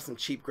gotta have some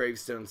cheap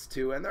gravestones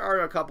too, and there are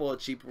a couple of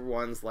cheaper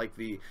ones like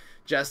the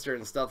Jester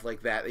and stuff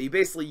like that. You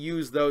basically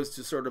use those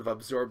to sort of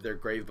absorb their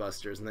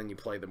Gravebusters, and then you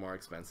play the more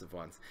expensive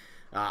ones.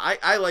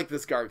 I like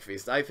this Garg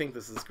Feast. I think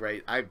this is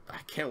great. I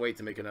can't wait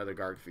to make another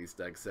Garg Feast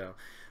deck. So,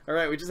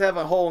 alright, we just have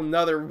a whole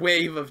nother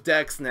wave of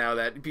decks now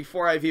that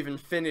before I've even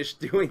finished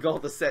doing all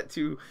the set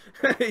 2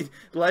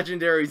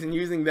 legendaries and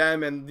using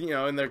them and, you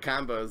know, in their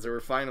combos,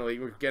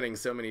 we're getting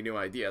so many new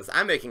ideas.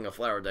 I'm making a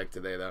flower deck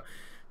today, though.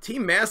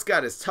 Team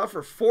Mascot is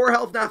tougher. 4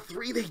 health, not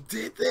 3. They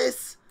did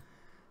this?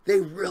 They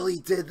really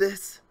did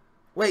this?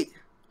 Wait,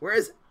 where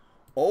is it?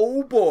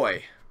 Oh,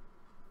 boy.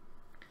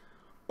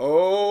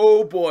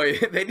 Oh boy,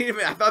 they didn't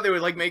even, I thought they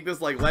would like make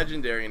this like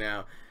legendary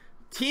now.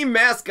 Team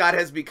Mascot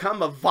has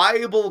become a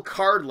viable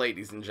card,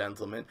 ladies and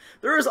gentlemen.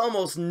 There is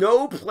almost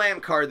no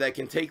plant card that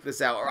can take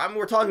this out.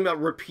 We're talking about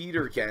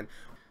Repeater can.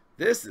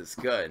 This is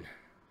good.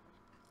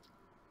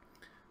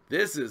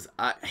 This is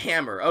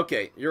Hammer.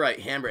 Okay, you're right,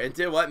 Hammer. And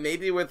you know what?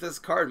 Maybe with this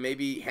card,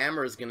 maybe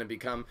Hammer is going to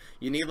become,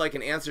 you need like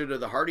an answer to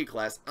the Hardy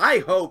class. I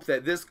hope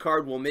that this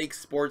card will make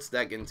sport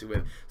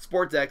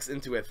decks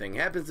into a thing.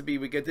 Happens to be,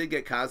 we did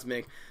get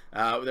Cosmic.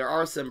 There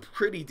are some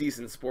pretty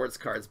decent sports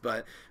cards,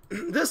 but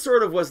this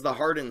sort of was the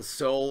heart and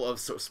soul of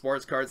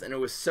sports cards, and it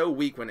was so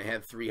weak when it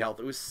had 3 health.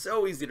 It was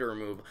so easy to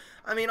remove.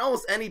 I mean,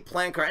 almost any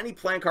plant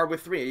card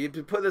with 3. You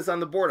put this on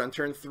the board on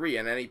turn 3,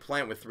 and any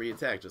plant with 3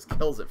 attack just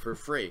kills it for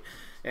free.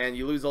 And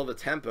you lose all the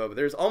tempo, but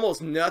there's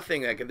almost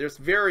nothing that can, there's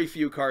very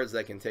few cards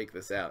that can take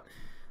this out.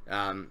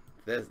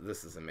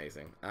 This is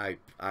amazing. I'm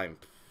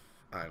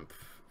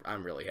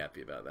really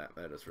happy about that.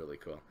 That is really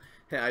cool.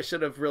 Yeah, I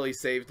should have really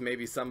saved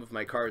maybe some of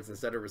my cards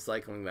instead of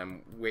recycling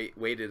them.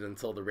 Waited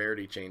until the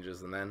rarity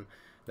changes and then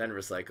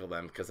recycle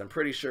them, because I'm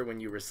pretty sure when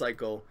you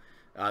recycle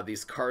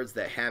these cards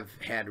that have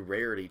had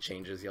rarity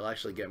changes, you'll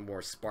actually get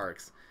more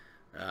sparks.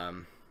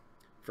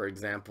 For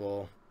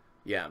example,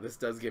 yeah, this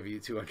does give you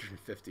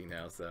 250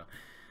 now. So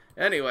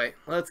anyway,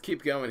 let's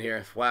keep going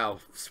here. Wow,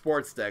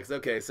 sports decks.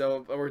 Okay,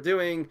 so tonight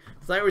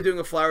we're doing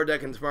a flower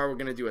deck, and tomorrow we're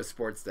gonna do a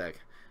sports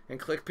deck. And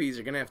Click Peas,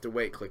 you're gonna have to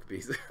wait, Click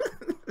Peas.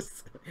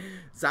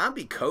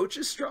 Zombie Coach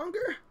is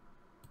stronger?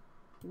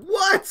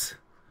 What?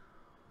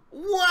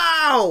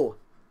 Wow!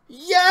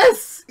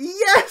 Yes!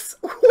 Yes!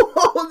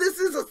 Whoa, this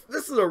is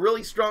a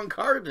really strong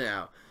card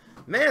now.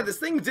 Man, this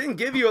thing didn't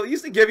give you, it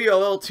used to give you a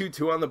little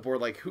 2/2 on the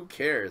board, like who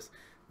cares?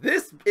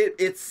 This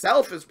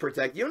itself is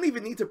protect. You don't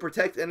even need to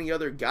protect any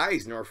other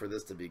guys in order for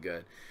this to be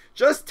good.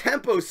 Just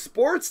tempo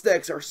sports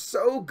decks are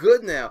so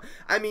good now.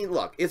 I mean,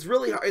 look, it's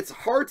really hard. It's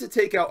hard to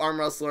take out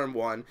Arm Wrestler on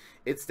 1.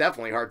 It's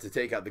definitely hard to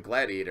take out the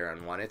Gladiator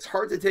on 1. It's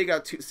hard to take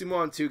out Sumo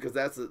on 2 because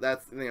that's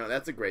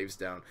a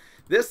gravestone.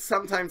 This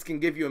sometimes can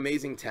give you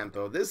amazing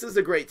tempo. This is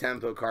a great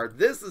tempo card.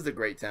 This is a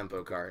great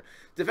tempo card.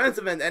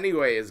 Defensive End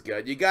anyway is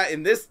good. You got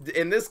in this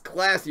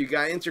class, you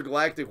got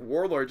Intergalactic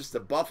Warlord just to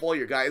buff all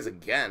your guys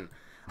again.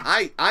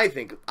 I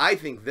think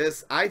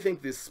these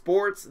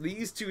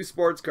 2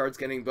 sports cards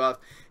getting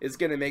buffed is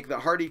going to make the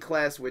Hardy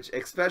class, which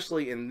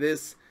especially in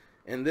this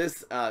And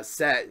this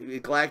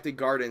set, Galactic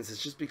Gardens, has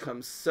just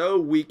become so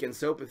weak and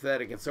so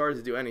pathetic and so hard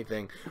to do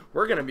anything.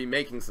 We're going to be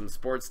making some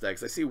sports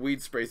decks. I see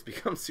Weed Sprays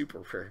become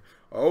super rare.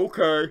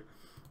 Okay.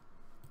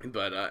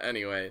 But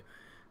anyway.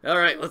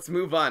 Alright, let's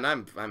move on.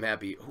 I'm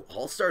happy.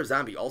 All-Star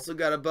Zombie also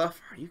got a buff?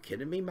 Are you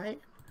kidding me, man?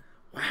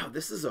 Wow,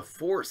 this is a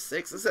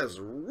 4-6. This has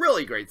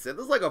really great set.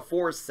 This is like a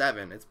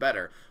 4-7. It's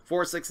better.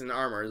 4-6 in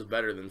armor is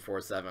better than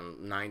 4-7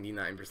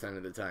 99%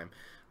 of the time.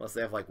 Unless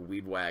they have like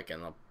Weed Whack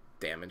and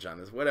damage on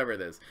this. Whatever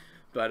it is.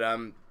 But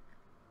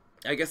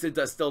I guess it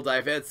does still die.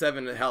 If it had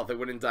 7 health, it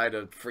wouldn't die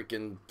to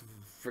freaking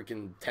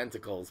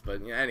tentacles.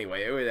 But yeah,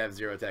 anyway, it would have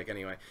 0 attack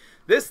anyway.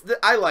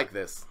 I like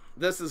this.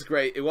 This is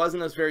great. It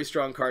wasn't a very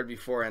strong card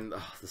before, and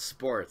the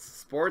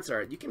sports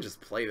are, you can just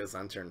play this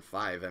on turn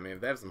 5. I mean, if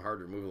they have some hard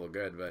removal,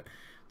 good, but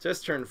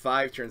just turn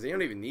 5 turns, you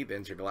don't even need the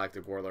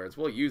Intergalactic Warlords.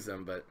 We'll use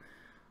them, but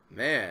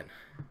man,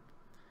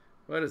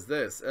 what is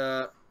this?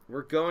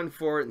 We're going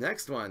for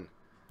next one,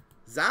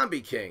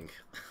 Zombie King.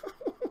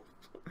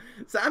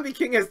 Zombie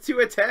King has 2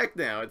 attack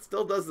now. It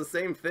still does the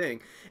same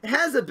thing. It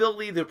has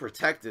ability to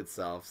protect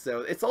itself,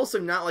 so it's also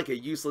not like a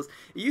useless.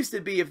 It used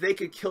to be if they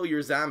could kill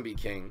your Zombie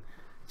King.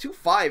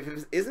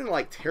 2-5 isn't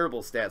like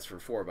terrible stats for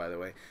 4, by the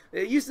way.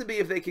 It used to be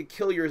if they could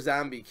kill your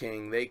Zombie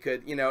King, they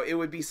could, you know, it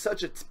would be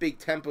such a big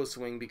tempo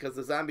swing because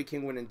the Zombie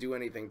King wouldn't do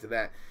anything to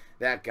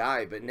that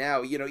guy. But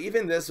now, you know,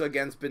 even this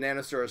against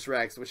Bananasaurus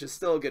Rex, which is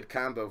still a good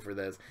combo for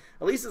this,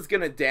 at least it's going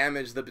to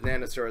damage the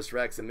Bananasaurus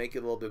Rex and make it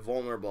a little bit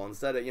vulnerable.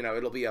 Instead of, you know,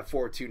 it'll be a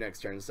 4-2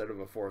 next turn instead of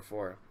a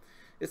 4-4.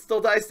 It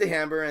still dies to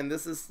Hammer, and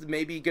this is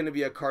maybe going to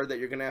be a card that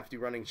you're going to have to be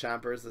running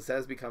Chompers. This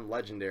has become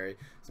legendary.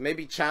 So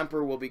maybe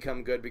Chomper will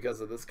become good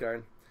because of this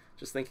card.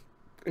 Just think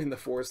in the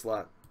 4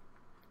 slot.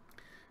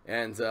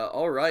 And,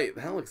 alright,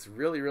 that looks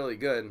really, really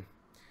good.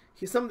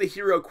 Some of the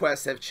hero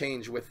quests have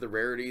changed with the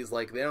rarities.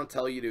 Like, they don't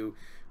tell you to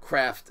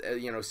craft,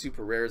 you know,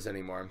 super rares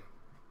anymore.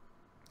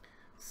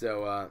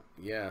 So,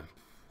 yeah.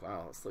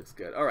 Wow, this looks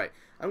good. Alright,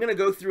 I'm going to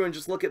go through and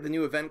just look at the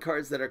new event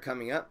cards that are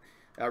coming up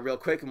real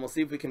quick, and we'll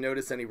see if we can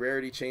notice any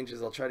rarity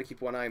changes. I'll try to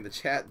keep one eye on the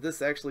chat.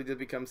 This actually did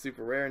become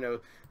super rare. No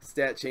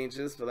stat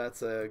changes, but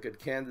that's a good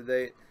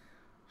candidate.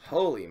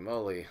 Holy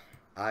moly.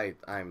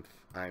 I'm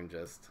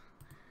just,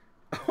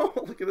 oh,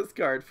 look at this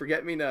card,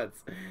 Forget Me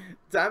Nuts.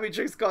 Tommy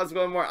Tricks costs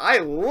 1 more. I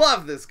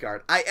love this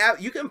card.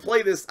 You can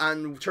play this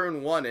on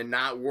turn 1 and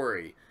not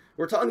worry.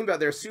 We're talking about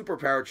their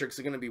superpower tricks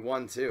are going to be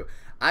 1 too.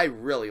 I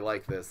really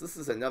like this. This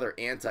is another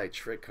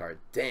anti-trick card.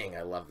 Dang,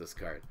 I love this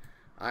card.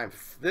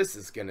 This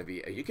is going to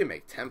be, you can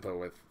make tempo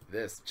with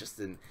this.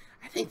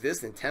 I think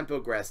this in Tempo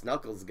Grass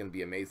Knuckles is going to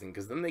be amazing,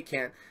 because then they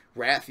can't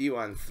Wrath you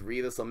on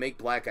 3. This will make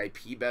Black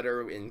IP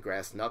better in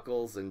Grass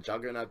Knuckles and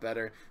Juggernaut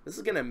better. This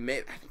is going to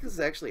make, I think this is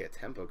actually a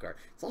tempo card.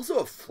 It's also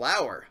a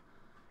flower.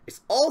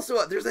 It's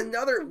also, there's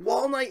another,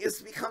 Wall Knight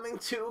is becoming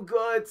too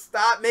good.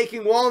 Stop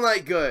making Wall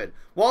Knight good.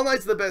 Wall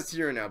Knight's the best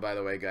hero now, by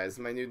the way, guys.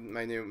 My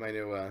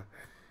new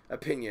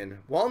opinion.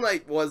 Wall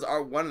Knight was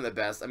one of the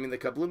best. I mean, the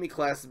Kabloomy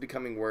class is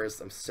becoming worse.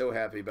 I'm so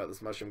happy about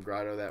this Mushroom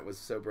Grotto that was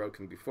so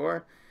broken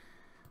before.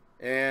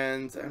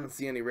 And I don't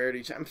see any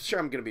rarity. I'm sure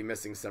I'm going to be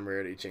missing some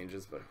rarity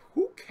changes, but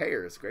who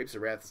cares? Grapes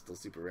of Wrath is still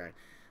super rare.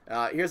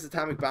 Here's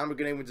Atomic Bomber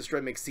Grenade with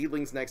Destroy, make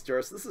seedlings next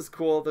door. So this is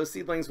cool. Those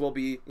seedlings will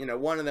be, you know,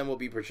 one of them will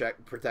be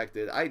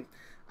protected. I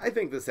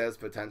think this has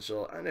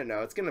potential. I don't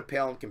know. It's going to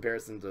pale in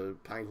comparison to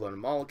Pineclone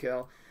and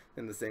Molekale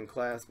in the same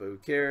class, but who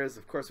cares?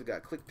 Of course, we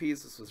got Click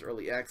Peas. This was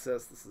early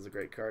access. This is a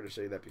great card. to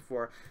show you that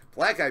before.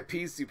 Black Eyed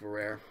Peas, super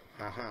rare.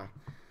 Haha.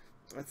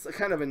 It's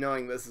kind of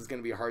annoying. This is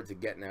going to be hard to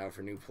get now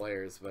for new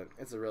players, but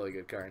it's a really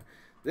good card.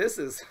 This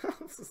is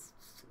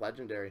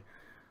legendary.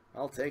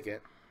 I'll take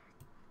it.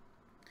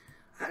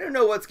 I don't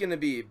know what's going to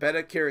be.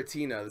 Beta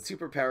Caratina, the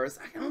superpowers.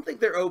 I don't think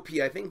they're OP.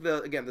 I think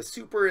the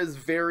super is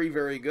very,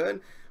 very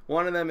good.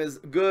 One of them is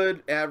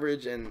good,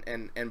 average,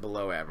 and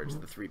below average.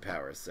 The 3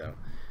 powers. So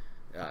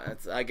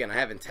again, I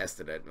haven't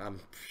tested it. I'm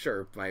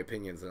sure my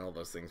opinions and all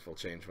those things will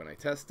change when I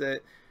test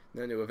it.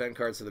 No new event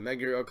cards for the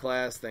Mega Hero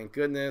class, thank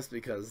goodness,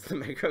 because the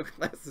Mega Hero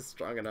class is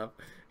strong enough.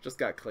 Just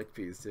got Click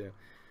Peas too.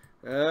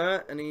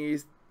 Any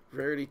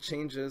rarity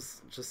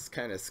changes? Just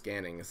kind of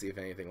scanning to see if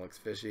anything looks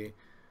fishy.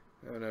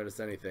 I don't notice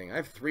anything. I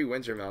have 3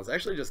 Winter Melons. I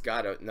actually just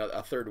got a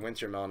 3rd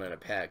Winter Melon in a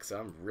pack, so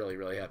I'm really,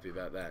 really happy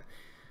about that.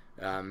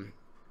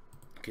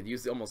 Could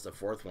use almost a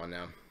 4th one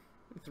now.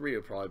 3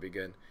 would probably be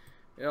good.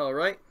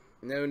 Alright,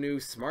 no new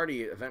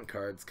Smarty event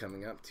cards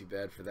coming up. Too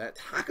bad for that.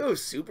 Taco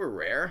super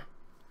rare.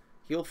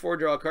 Heal 4,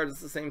 draw a card. It's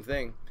the same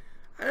thing.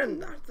 I don't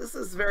know. This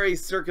is very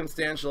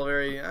circumstantial.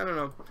 I don't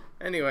know.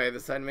 Anyway, I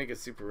decided to make it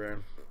super rare.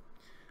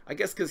 I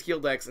guess because Heal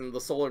Dex and the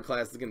Solar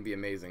class is going to be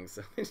amazing,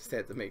 so I just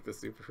had to make the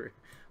super rare.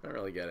 I don't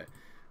really get it.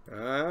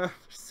 There's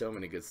so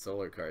many good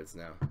Solar cards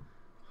now.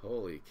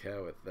 Holy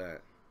cow with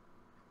that.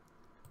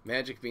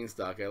 Magic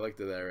Beanstalk. I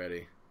looked at that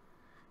already.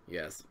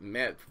 Yes,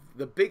 Matt,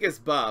 the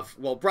biggest buff.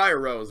 Well, Briar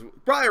Rose.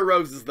 Briar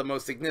Rose is the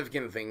most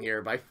significant thing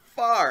here by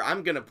far.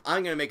 I'm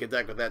gonna make a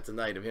deck with that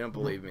tonight if you don't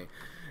believe me.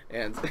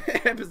 And it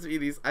happens to be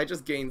these. I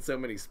just gained so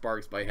many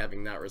sparks by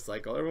having not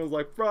recycle. Everyone's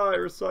like, Fry,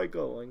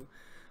 recycle. Like,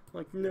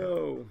 Like,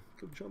 no,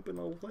 go jump in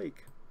the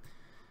lake.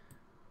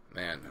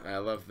 Man, I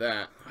love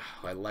that.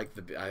 Oh, I like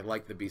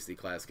the beastie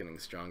class getting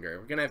stronger.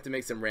 We're gonna have to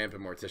make some ramp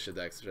and Morticia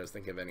decks, which I was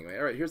thinking of anyway.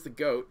 All right, here's the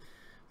goat.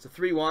 It's a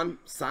 3/1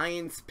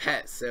 Science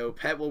Pet. So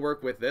Pet will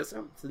work with this.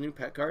 Oh, it's a new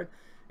Pet card.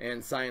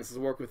 And Science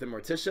will work with the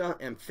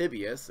Morticia.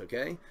 Amphibious,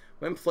 okay.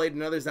 When played,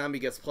 another zombie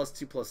gets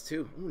 +2/+2.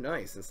 Ooh,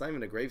 nice. It's not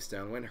even a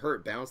gravestone. When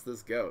hurt, bounce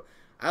this goat.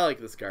 I like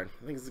this card.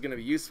 I think this is going to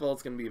be useful.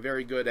 It's going to be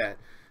very good at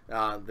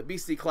the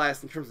beastie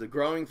class in terms of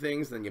growing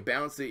things. Then you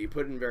bounce it. You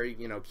put it in very,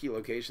 key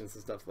locations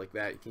and stuff like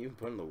that. You can even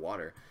put it in the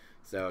water.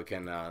 So it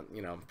can,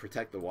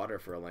 protect the water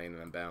for a lane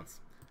and then bounce.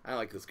 I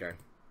like this card.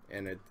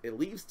 And it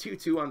leaves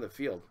 2/2 on the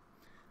field.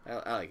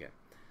 I like it.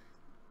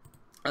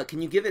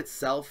 Can you give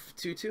itself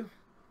 2/2?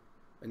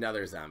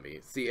 Another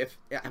zombie. See, if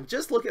I'm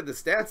just looking at the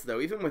stats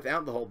though, even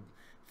without the whole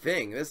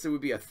thing, this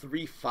would be a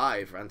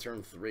 3/5 on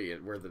turn 3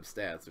 worth of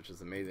stats, which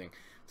is amazing.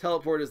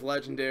 Teleport is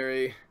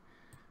legendary.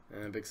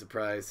 Big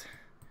surprise.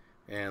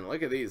 And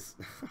look at these.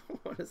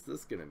 What is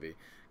this gonna be?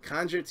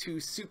 Conjure 2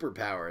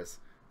 superpowers.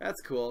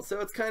 That's cool. So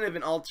it's kind of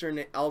an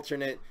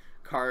alternate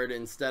card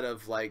instead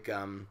of like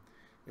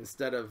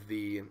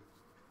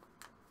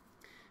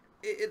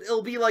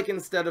It'll be like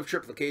instead of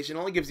triplication, it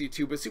only gives you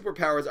 2, but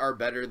superpowers are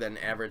better than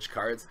average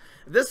cards.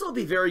 This will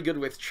be very good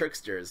with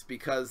tricksters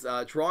because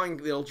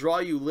it'll draw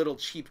you little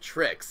cheap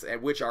tricks,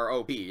 which are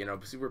OP.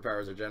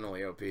 Superpowers are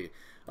generally OP.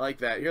 I like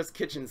that. Here's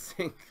kitchen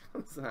sink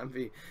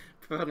zombie.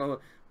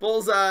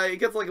 Bullseye. It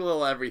gets like a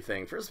little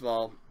everything. First of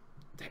all,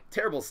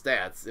 terrible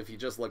stats if you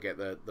just look at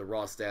the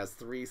raw stats.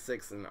 3,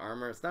 6 in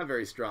armor. It's not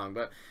very strong,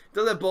 but it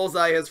does have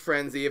bullseye, has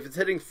frenzy. If it's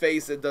hitting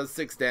face, it does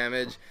 6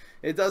 damage.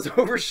 It does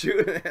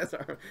overshoot. It has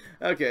armor.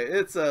 Okay,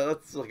 it's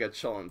like a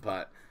chillin'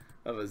 pot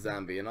of a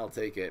zombie, and I'll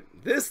take it.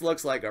 This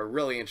looks like a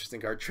really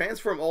interesting card.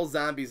 Transform all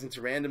zombies into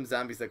random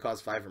zombies that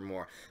cost 5 or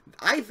more.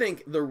 I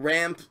think the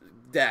ramp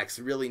decks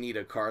really need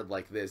a card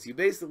like this. You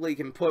basically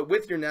can put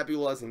with your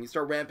Nebulas and you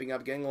start ramping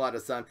up, getting a lot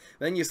of sun,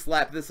 then you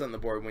slap this on the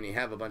board when you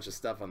have a bunch of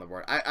stuff on the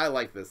board. I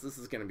like this. This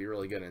is going to be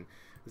really good in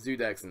zoo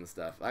decks and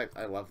stuff.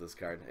 I love this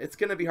card. It's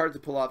going to be hard to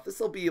pull off. This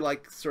will be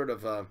like sort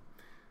of a...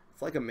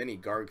 It's like a mini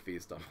Garg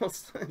Feast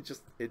almost.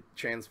 It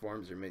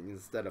transforms your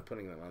minions instead of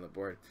putting them on the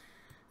board.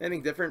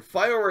 Anything different?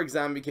 Firework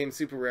Zombie became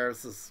super rare.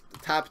 This is a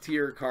top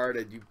tier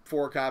card.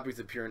 4 copies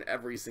appear in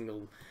every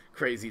single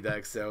crazy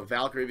deck. So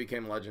Valkyrie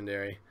became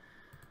legendary.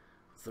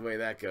 That's the way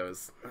that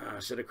goes.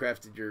 Should have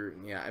crafted your...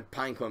 Yeah,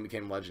 Pinecone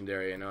became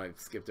legendary. I know I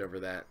skipped over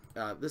that.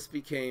 This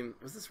became...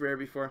 Was this rare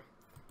before?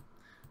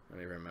 I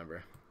don't even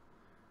remember.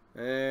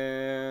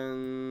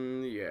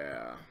 And...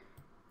 Yeah.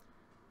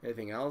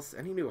 Anything else?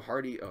 Any new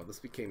hardy? Oh, this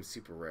became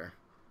super rare.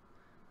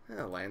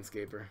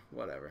 Landscaper.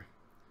 Whatever.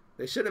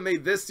 They should have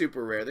made this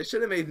super rare. They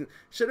should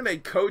have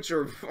made Coach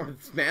or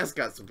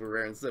Mascot super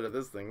rare instead of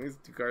this thing. These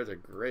 2 cards are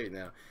great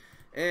now.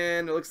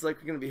 And it looks like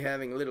we're going to be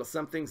having a little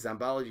something.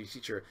 Zombology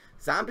teacher.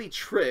 Zombie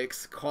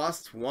tricks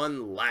cost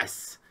 1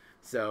 less.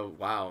 So,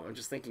 wow. I'm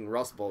just thinking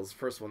Rust Bowl is the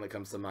first one that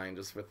comes to mind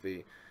just with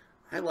the...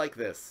 I like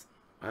this.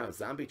 Wow,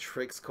 zombie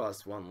tricks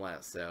cost 1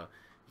 less. So,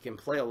 you can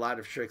play a lot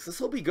of tricks. This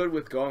will be good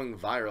with going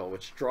viral,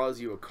 which draws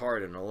you a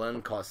card and it'll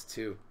then cost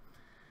 2.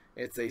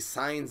 It's a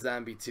Sign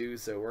Zombie too,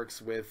 so it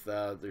works with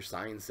their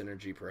Sign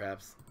synergy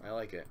perhaps. I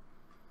like it.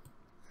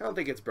 I don't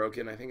think it's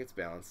broken. I think it's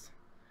balanced.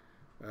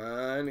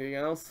 Anything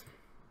else?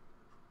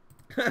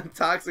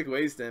 Toxic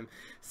Waste Him.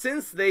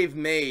 Since they've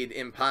made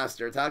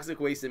Imposter, Toxic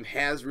Waste Him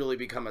has really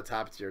become a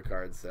top tier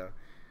card, so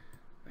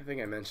I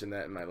think I mentioned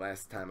that in my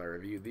last time I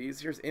reviewed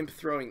these. Here's Imp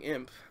Throwing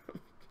Imp.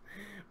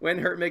 When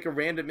hurt, make a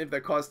random imp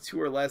that costs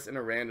 2 or less in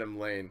a random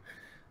lane.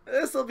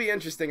 This will be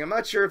interesting. I'm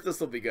not sure if this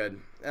will be good.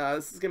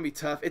 This is going to be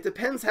tough. It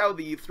depends how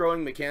the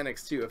throwing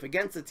mechanics, too. If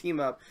against a team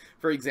up,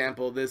 for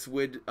example, this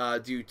would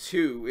do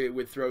 2. It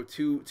would throw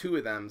two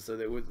of them, so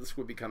that this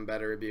would become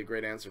better. It would be a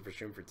great answer for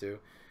Shroom for 2.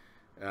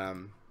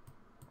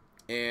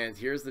 And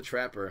here's the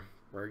Trapper.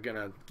 We're going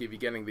to be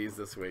getting these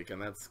this week, and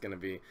that's going to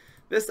be...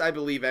 This, I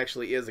believe,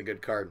 actually is a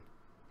good card.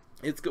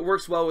 It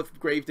works well with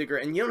Gravedigger,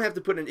 and you don't have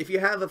to put in... If you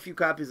have a few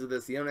copies of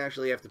this, you don't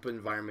actually have to put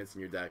environments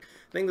in your deck.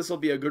 I think this will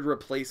be a good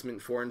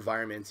replacement for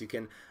environments. You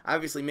can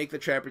obviously make the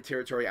Trapper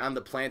territory on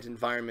the plant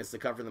environments to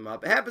cover them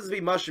up. It happens to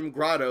be Mushroom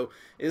Grotto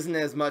isn't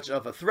as much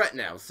of a threat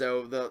now,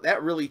 so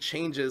that really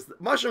changes.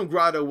 Mushroom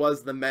Grotto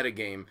was the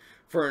metagame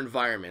for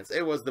environments.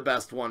 It was the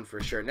best one for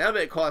sure. Now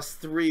that it costs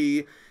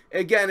 3...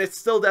 Again, it's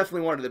still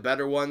definitely one of the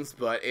better ones,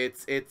 but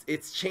it's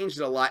changed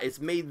it a lot. It's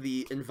made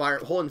the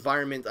whole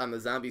environment on the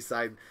zombie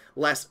side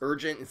less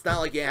urgent. It's not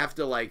like you have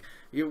to, like,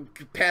 you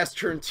pass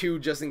turn 2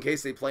 just in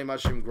case they play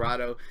Mushroom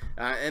Grotto.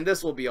 And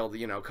this will be able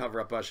to, cover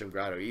up Mushroom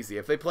Grotto easy.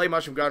 If they play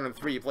Mushroom Grotto on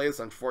 3, you play this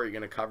on 4, you're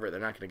going to cover it. They're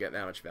not going to get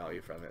that much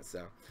value from it.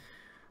 So,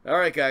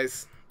 alright,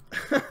 guys.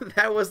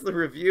 That was the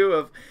review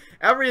of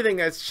everything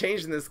that's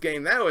changed in this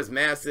game. That was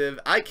massive.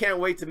 I can't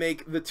wait to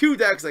make the 2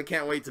 decks I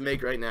can't wait to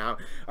make right now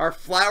are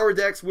flower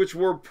decks, which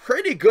were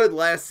pretty good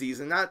last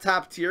season. Not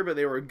top tier, but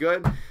they were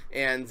good.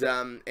 And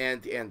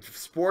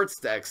sports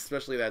decks,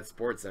 especially that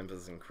sports imp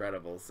is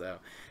incredible. So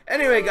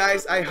anyway,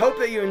 guys, I hope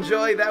that you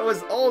enjoyed. That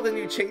was all the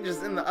new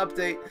changes in the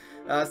update.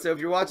 So if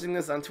you're watching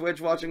this on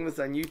Twitch, watching this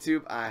on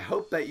YouTube, I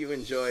hope that you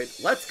enjoyed.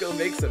 Let's go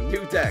make some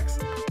new decks.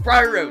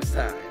 Fry roast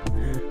time.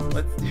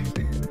 Let's do